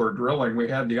offshore drilling, we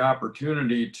had the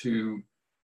opportunity to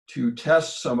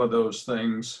test some of those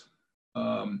things.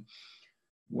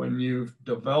 When you've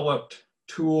developed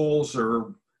tools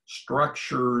or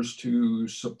structures to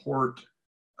support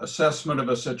assessment of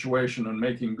a situation and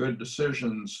making good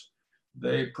decisions,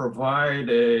 they provide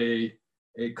a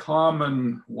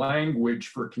common language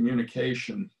for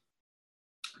communication.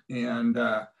 And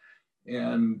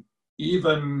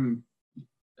even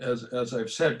as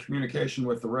I've said, communication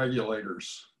with the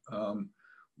regulators.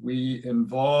 We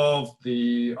involved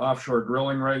the offshore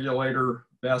drilling regulator,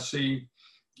 BSEE,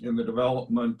 in the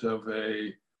development of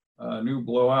a new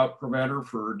blowout preventer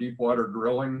for deep water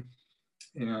drilling.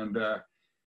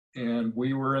 And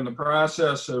we were in the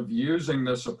process of using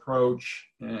this approach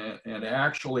and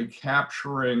actually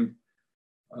capturing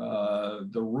the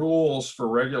rules for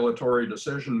regulatory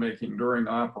decision-making during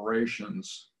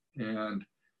operations. And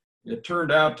it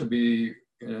turned out to be,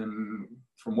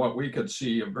 from what we could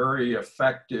see, a very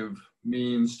effective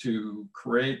means to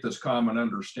create this common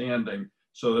understanding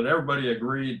so that everybody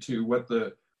agreed to what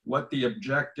the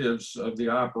objectives of the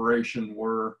operation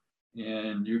were,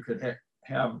 and you could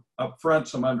have upfront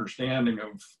some understanding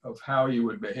of how you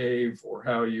would behave or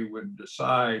how you would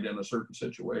decide in a certain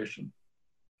situation.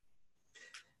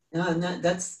 Yeah, and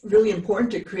that's really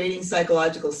important to creating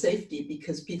psychological safety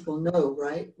because people know,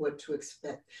 right, what to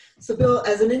expect. So Bill,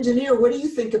 as an engineer, what do you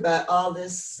think about all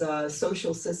this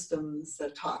social systems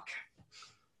talk?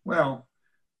 Well,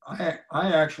 I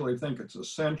actually think it's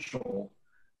essential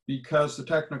because the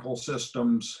technical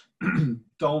systems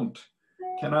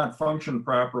cannot function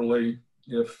properly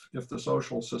if the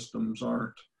social systems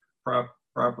aren't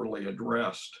properly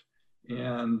addressed.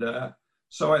 And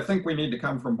so I think we need to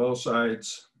come from both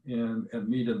sides and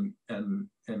meet in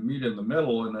the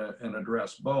middle and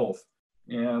address both.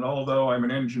 And although I'm an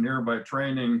engineer by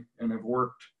training and have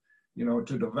worked,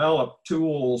 to develop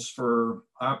tools for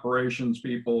operations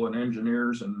people and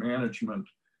engineers and management,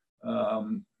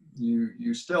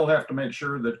 you still have to make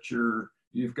sure that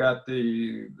you've got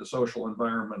the social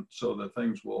environment so that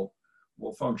things will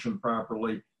function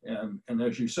properly. And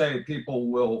as you say,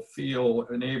 people will feel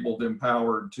enabled,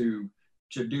 empowered to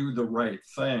do the right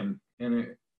thing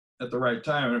at the right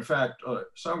time. And in fact,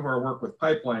 some of our work with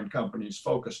pipeline companies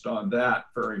focused on that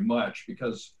very much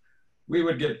because we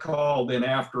would get called in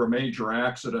after a major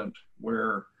accident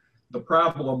where the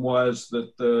problem was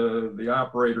that the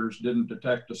operators didn't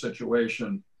detect a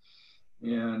situation,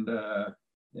 and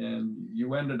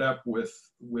you ended up with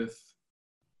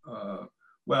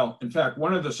well, in fact,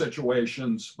 one of the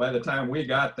situations, by the time we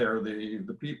got there,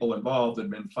 the people involved had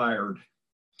been fired.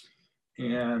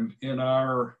 And in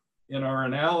our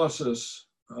analysis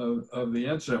of the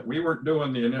incident, we weren't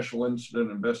doing the initial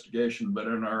incident investigation, but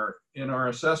in our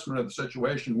assessment of the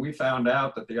situation, we found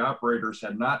out that the operators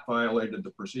had not violated the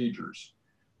procedures.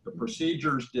 The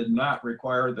procedures did not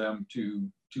require them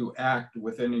to act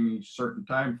within any certain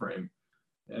time frame.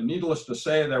 And needless to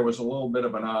say, there was a little bit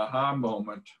of an aha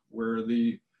moment where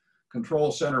the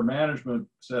control center management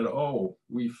said, "Oh,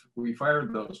 we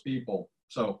fired those people."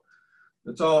 So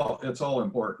it's all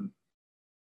important.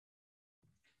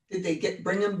 Did they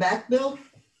bring them back, Bill?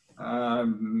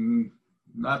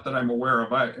 Not that I'm aware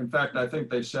of. In fact, I think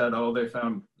they said, "Oh,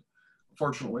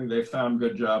 fortunately, they found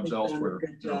good jobs elsewhere."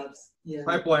 Good jobs. Yeah.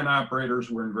 Pipeline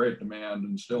operators were in great demand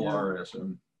and still are, I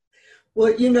assume.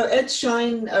 Well, Ed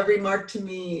Schein remarked to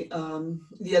me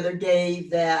the other day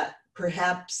that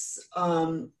perhaps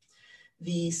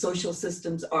the social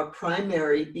systems are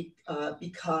primary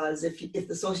because if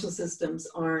the social systems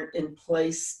aren't in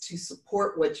place to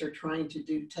support what you're trying to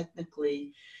do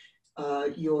technically,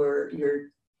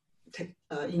 your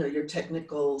your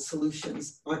technical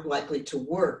solutions aren't likely to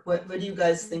work. What do you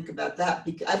guys think about that?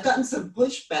 Because I've gotten some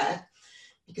pushback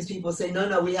because people say,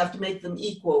 no, we have to make them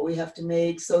equal. We have to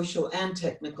make social and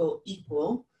technical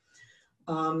equal.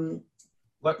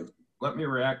 Let me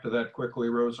react to that quickly,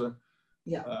 Rosa.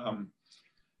 Yeah.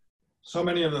 So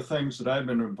many of the things that I've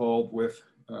been involved with,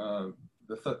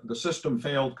 the system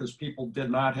failed because people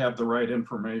did not have the right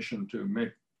information to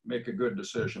make a good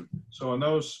decision. So in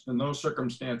those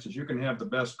circumstances, you can have the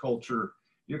best culture.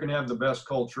 You can have the best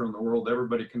culture in the world.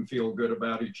 Everybody can feel good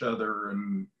about each other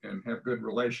and have good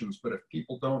relations. But if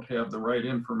people don't have the right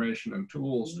information and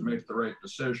tools to make the right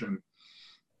decision,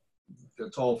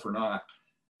 it's all for naught.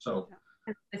 So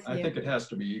I think it has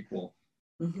to be equal.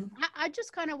 Mm-hmm. I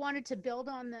just kind of wanted to build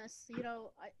on this.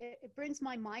 It brings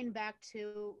my mind back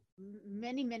to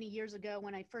many, many years ago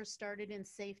when I first started in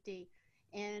safety.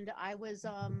 And I was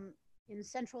in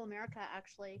Central America,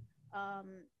 actually.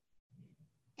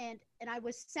 And I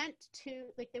was sent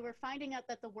to, they were finding out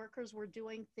that the workers were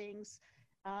doing things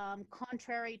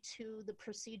contrary to the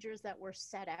procedures that were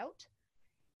set out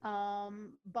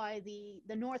by the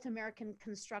North American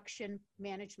construction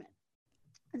management.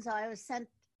 And so I was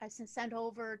sent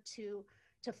over to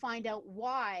find out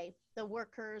why the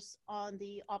workers on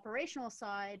the operational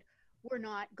side were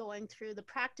not going through the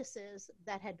practices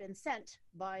that had been sent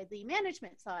by the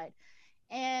management side.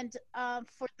 And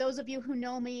for those of you who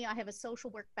know me, I have a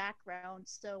social work background,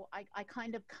 so I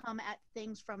kind of come at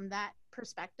things from that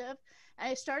perspective. And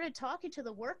I started talking to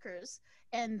the workers,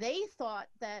 and they thought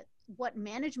that what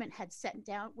management had set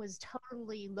down was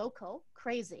totally loco,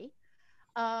 crazy,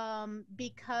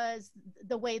 because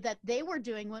the way that they were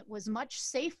doing it was much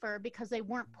safer because they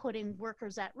weren't putting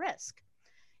workers at risk.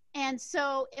 And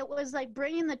so it was like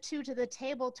bringing the two to the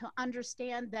table to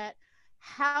understand that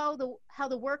how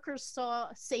the workers saw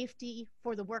safety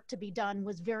for the work to be done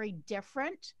was very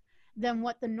different than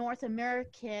what the North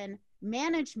American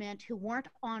management, who weren't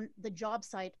on the job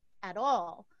site at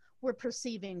all, were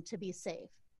perceiving to be safe.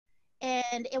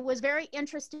 And it was very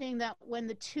interesting that when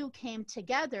the two came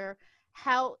together,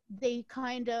 how they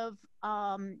kind of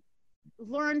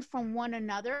learned from one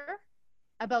another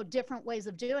about different ways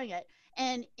of doing it.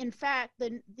 And in fact,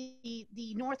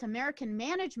 the North American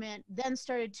management then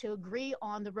started to agree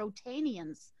on the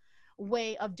Rotanians'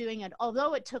 way of doing it.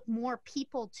 Although it took more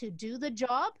people to do the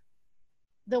job,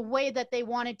 the way that they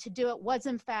wanted to do it was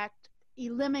in fact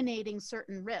eliminating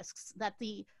certain risks that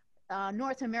the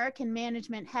North American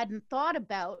management hadn't thought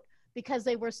about because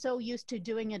they were so used to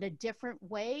doing it a different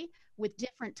way with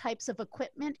different types of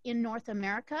equipment in North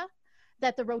America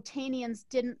that the Rotanians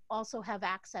didn't also have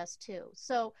access to.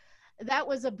 So that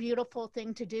was a beautiful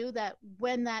thing to do, that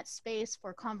when that space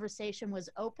for conversation was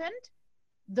opened,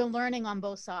 the learning on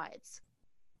both sides.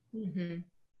 Mm-hmm.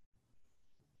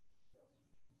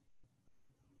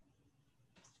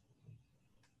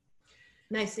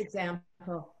 Nice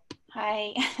example.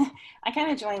 Hi, I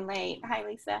kind of joined late. Hi,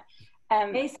 Lisa.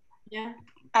 Hey, yeah.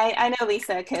 I know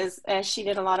Lisa because she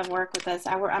did a lot of work with us.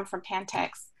 I'm from Pantex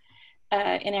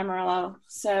in Amarillo.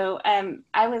 So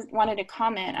I wanted to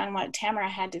comment on what Tamara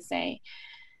had to say.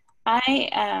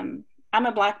 I'm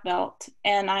a black belt,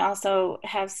 and I also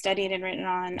have studied and written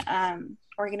on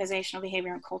organizational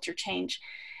behavior and culture change.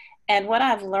 And what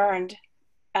I've learned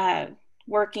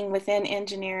working within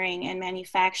engineering and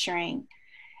manufacturing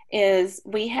is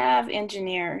we have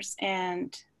engineers,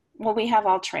 and well, we have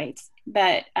all trades,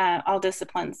 but all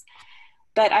disciplines.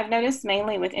 But I've noticed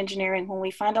mainly with engineering, when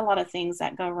we find a lot of things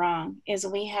that go wrong, is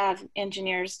we have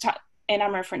engineers, and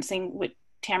I'm referencing what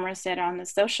Tamara said on the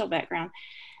social background,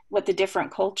 with the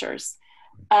different cultures.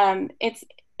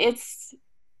 It's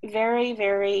very,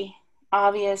 very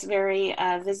obvious, very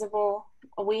visible.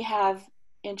 We have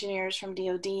engineers from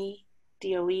DOD,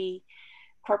 DOE,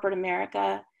 corporate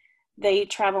America. They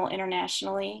travel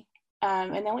internationally.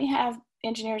 And then we have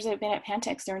engineers that have been at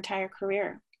Pantex their entire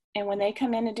career. And when they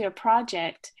come in to do a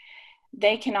project,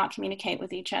 they cannot communicate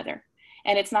with each other.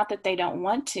 And it's not that they don't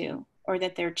want to or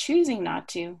that they're choosing not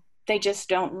to. They just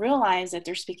don't realize that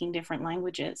they're speaking different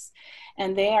languages.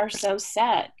 And they are so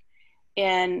set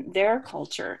in their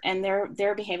culture and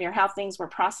their behavior, how things were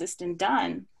processed and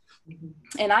done.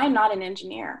 And I'm not an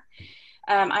engineer.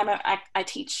 I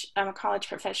teach, I'm a college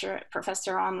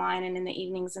professor online and in the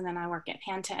evenings, and then I work at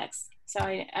Pantex. So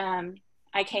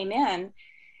I came in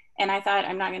and I thought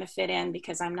I'm not going to fit in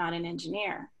because I'm not an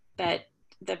engineer. But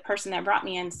the person that brought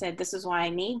me in said, this is why I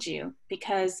need you,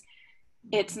 because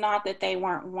it's not that they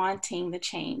weren't wanting the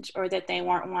change or that they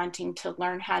weren't wanting to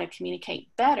learn how to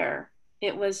communicate better.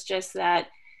 It was just that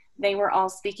they were all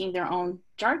speaking their own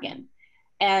jargon,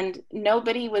 and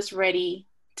nobody was ready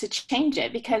to change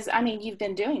it, because I mean, you've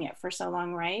been doing it for so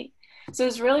long, right? So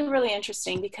it's really, really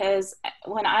interesting, because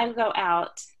when I go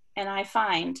out and I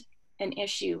find an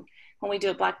issue, when we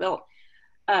do a black belt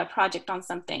project on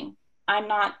something, I'm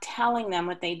not telling them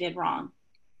what they did wrong.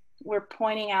 We're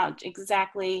pointing out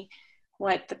exactly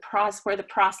what where the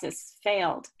process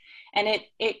failed. And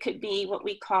it could be what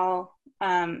we call,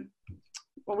 at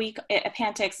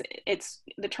Pantex,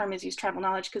 the term is used, tribal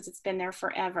knowledge, because it's been there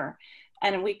forever.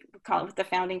 And we call it the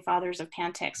founding fathers of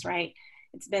Pantex, right?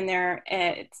 It's been there,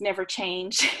 it's never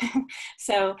changed.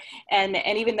 So, and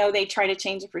even though they try to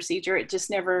change the procedure, it was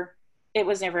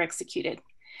never executed.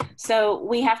 So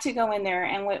we have to go in there,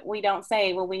 and we don't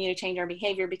say, well, we need to change our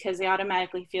behavior, because they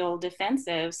automatically feel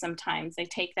defensive. Sometimes they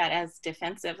take that as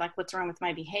defensive, like, what's wrong with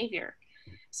my behavior?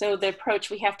 So the approach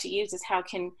we have to use is, how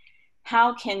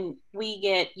can we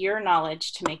get your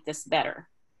knowledge to make this better?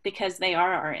 Because they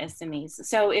are our SMEs.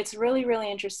 So it's really,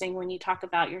 really interesting when you talk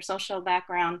about your social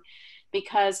background,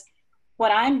 because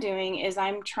what I'm doing is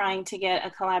I'm trying to get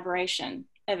a collaboration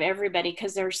of everybody,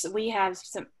 because we have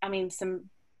some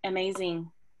amazing,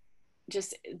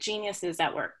 just geniuses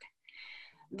at work,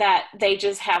 that they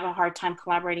just have a hard time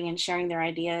collaborating and sharing their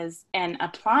ideas and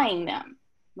applying them,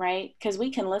 right? Because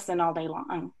we can listen all day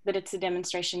long, but it's a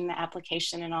demonstration, the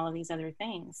application, and all of these other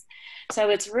things. So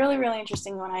it's really, really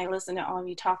interesting when I listen to all of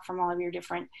you talk from all of your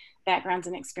different backgrounds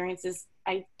and experiences.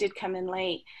 I did come in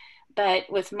late, but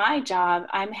with my job,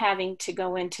 I'm having to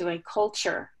go into a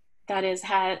culture that it's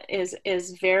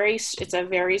a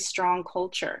very strong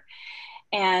culture.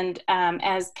 And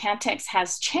as Pantex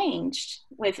has changed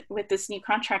with this new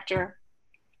contractor,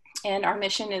 and our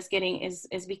mission is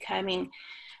becoming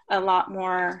a lot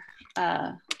more,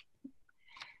 I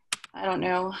don't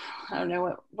know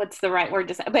what's the right word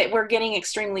to say, but we're getting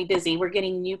extremely busy. We're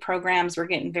getting new programs. We're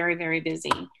getting very, very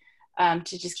busy. To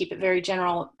just keep it very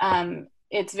general,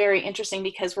 it's very interesting,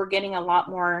 because we're getting a lot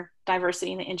more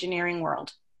diversity in the engineering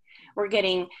world. We're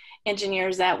getting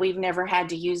engineers that we've never had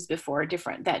to use before,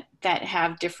 that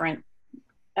have different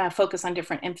focus on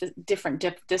different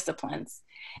disciplines.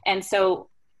 And so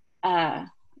I'm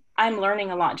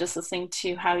learning a lot just listening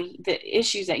to how the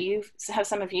issues that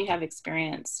some of you have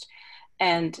experienced.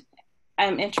 And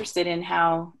I'm interested in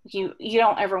how you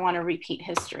don't ever want to repeat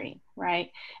history, right?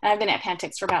 And I've been at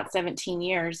Pantex for about 17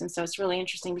 years. And so it's really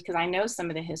interesting, because I know some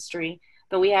of the history,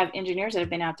 but we have engineers that have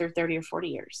been out there 30 or 40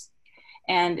 years.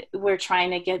 And we're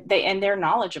trying to and they're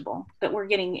knowledgeable, but we're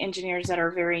getting engineers that are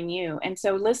very new. And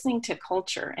so listening to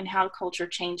culture and how culture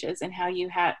changes and how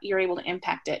you're able to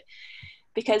impact it.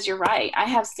 Because you're right, I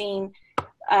have seen,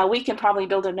 we can probably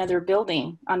build another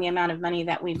building on the amount of money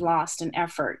that we've lost in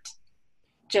effort,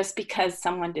 just because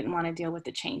someone didn't want to deal with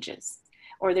the changes,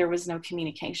 or there was no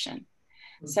communication.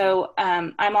 Mm-hmm. So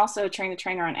I'm also a trainer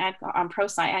on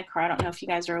ProSci AdCar. I don't know if you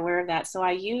guys are aware of that. So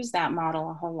I use that model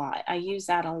a whole lot. I use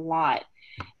that a lot.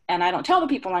 And I don't tell the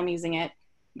people I'm using it,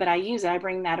 but I use it. I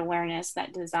bring that awareness,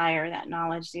 that desire, that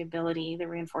knowledge, the ability, the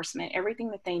reinforcement, everything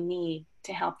that they need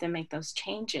to help them make those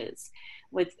changes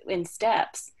in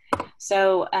steps.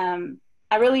 So I'm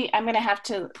going to have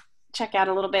to check out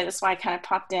a little bit. That's why I kind of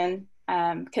popped in,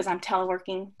 because I'm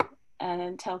teleworking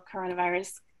until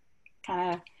coronavirus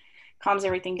kind of calms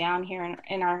everything down here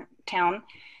in our town.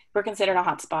 We're considered a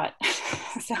hotspot.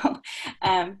 So,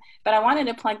 but I wanted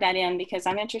to plug that in, because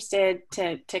I'm interested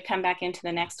to come back into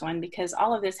the next one, because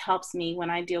all of this helps me when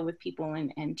I deal with people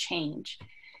and change,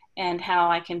 and how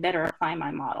I can better apply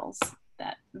my models,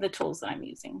 the tools that I'm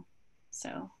using.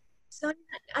 So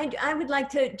I would like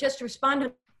to just respond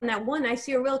to that one. I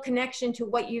see a real connection to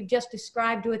what you've just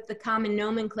described with the common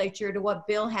nomenclature, to what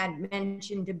Bill had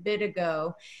mentioned a bit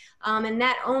ago. And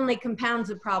that only compounds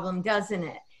the problem, doesn't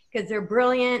it? Because they're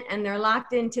brilliant and they're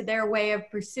locked into their way of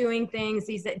pursuing things,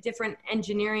 these different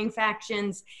engineering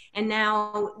factions. And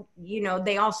now,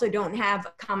 they also don't have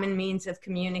a common means of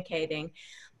communicating.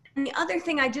 And the other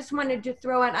thing I just wanted to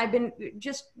throw out, I've been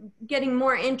just getting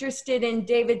more interested in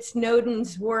David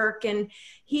Snowden's work, and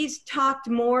he's talked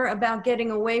more about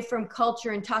getting away from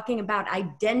culture and talking about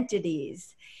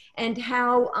identities, and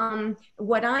how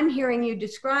what I'm hearing you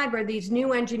describe are these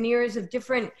new engineers of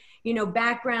different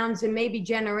backgrounds and maybe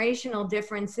generational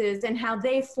differences, and how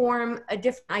they form a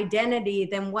different identity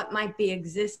than what might be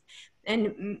exist.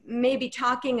 And maybe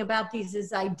talking about these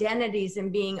as identities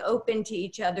and being open to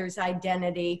each other's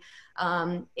identity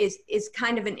is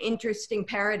kind of an interesting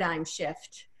paradigm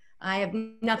shift. I have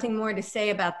nothing more to say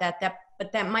about that,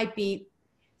 but that might be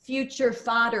future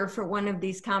fodder for one of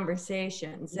these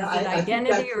conversations. Is it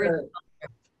identity or is it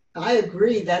culture? I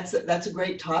agree. That's a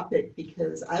great topic,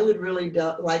 because I would really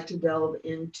like to delve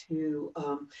into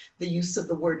the use of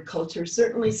the word culture.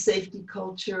 Certainly safety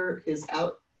culture is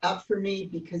out for me,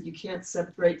 because you can't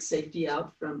separate safety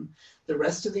out from the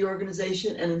rest of the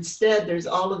organization. And instead, there's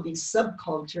all of these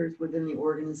subcultures within the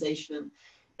organization,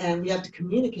 and we have to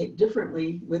communicate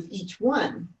differently with each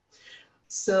one.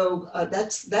 So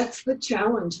that's the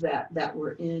challenge that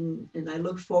we're in, and I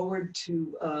look forward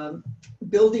to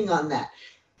building on that.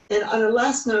 And on a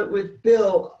last note with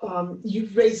Bill,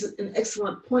 you've raised an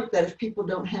excellent point that if people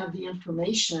don't have the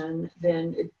information,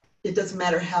 then it doesn't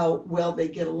matter how well they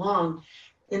get along.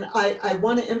 And I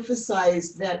want to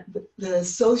emphasize that the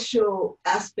social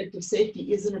aspect of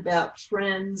safety isn't about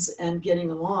friends and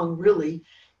getting along, really.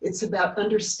 It's about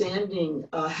understanding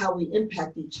how we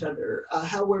impact each other,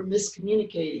 how we're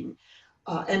miscommunicating,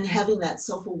 and having that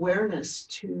self-awareness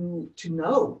to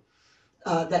know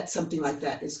that something like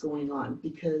that is going on,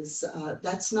 because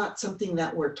that's not something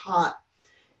that we're taught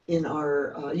in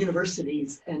our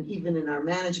universities, and even in our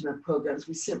management programs.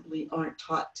 We simply aren't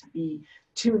taught to be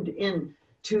tuned in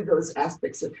to those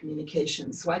aspects of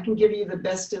communication. So I can give you the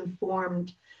best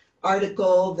informed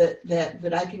article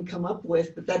that I can come up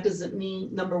with, but that doesn't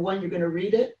mean, number one, you're going to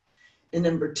read it, and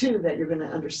number two, that you're going to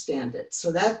understand it.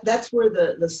 So that's where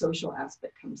the social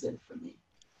aspect comes in for me.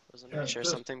 Let me share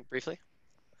something briefly.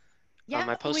 Yeah,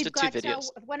 I posted we've got 2 videos.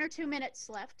 1 or 2 minutes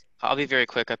left. I'll be very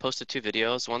quick. I posted 2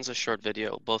 videos. One's a short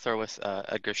video. Both are with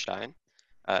Edgar Schein.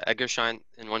 Edgar Schein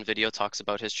in one video talks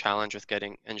about his challenge with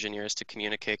getting engineers to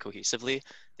communicate cohesively.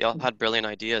 They all had brilliant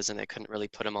ideas and they couldn't really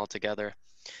put them all together.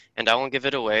 And I won't give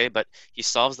it away, but he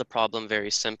solves the problem very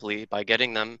simply by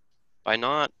getting them, by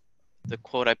not, the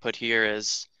quote I put here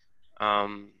is,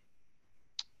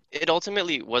 it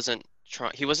ultimately wasn't,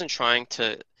 he wasn't trying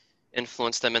to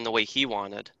influence them in the way he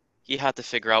wanted. He had to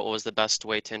figure out what was the best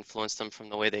way to influence them from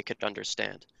the way they could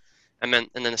understand. And then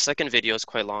the second video is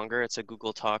quite longer. It's a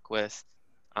Google Talk with,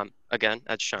 again,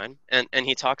 Ed Schein. And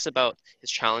he talks about his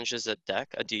challenges at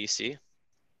DEC.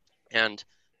 And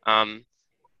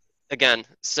again,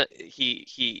 so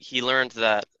he learned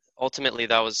that ultimately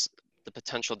that was the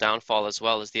potential downfall, as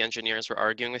well as the engineers were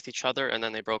arguing with each other, and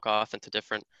then they broke off into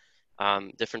different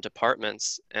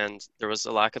departments, and there was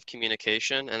a lack of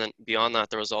communication. And then beyond that,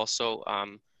 there was also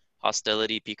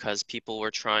hostility, because people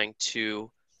were trying to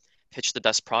pitch the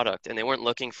best product, and they weren't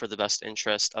looking for the best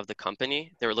interest of the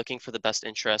company. They were looking for the best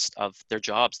interest of their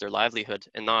jobs, their livelihood,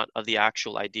 and not of the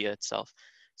actual idea itself.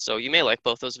 So you may like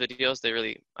both those videos.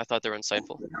 I thought they were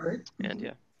insightful. And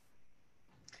yeah.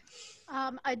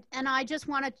 I just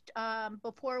want to,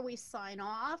 before we sign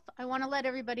off, I want to let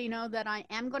everybody know that I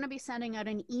am going to be sending out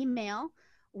an email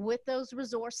with those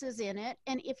resources in it.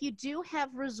 And if you do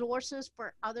have resources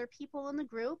for other people in the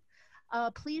group,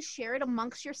 please share it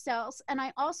amongst yourselves. And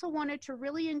I also wanted to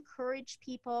really encourage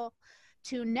people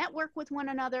to network with one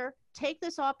another, take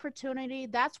this opportunity.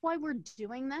 That's why we're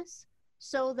doing this,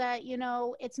 so that, you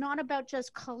know, it's not about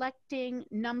just collecting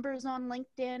numbers on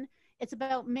LinkedIn. It's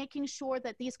about making sure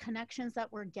that these connections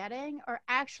that we're getting are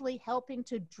actually helping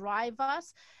to drive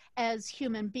us as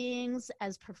human beings,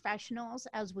 as professionals,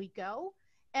 as we go.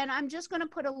 And I'm just going to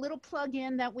put a little plug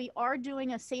in that we are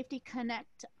doing a Safety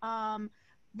Connect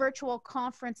virtual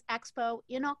conference expo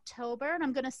in October, and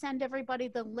I'm going to send everybody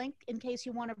the link in case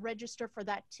you want to register for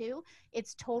that too.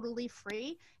 It's totally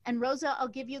free. And Rosa, I'll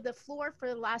give you the floor for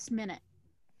the last minute.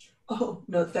 Oh,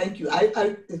 no, thank you.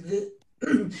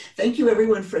 Thank you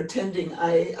everyone for attending.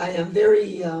 I am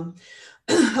very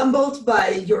humbled by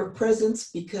your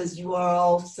presence, because you are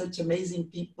all such amazing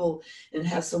people and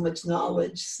have so much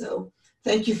knowledge. So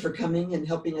thank you for coming and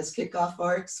helping us kick off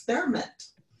our experiment.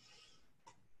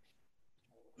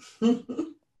 Thank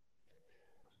you.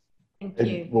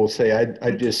 I will say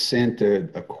I just sent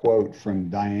a quote from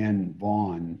Diane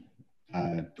Vaughn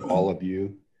to all of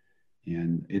you,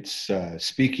 and it's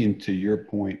speaking to your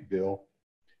point, Bill.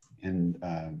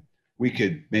 And we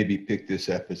could maybe pick this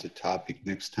up as a topic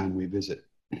next time we visit.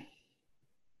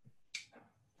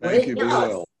 Thank you,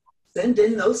 Bill. Send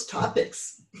in those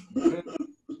topics.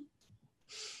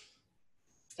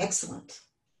 Excellent.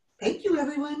 Thank you,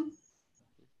 everyone.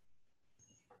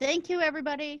 Thank you,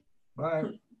 everybody.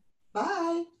 Bye.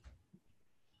 Bye.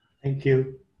 Thank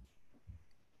you.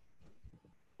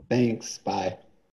 Thanks. Bye.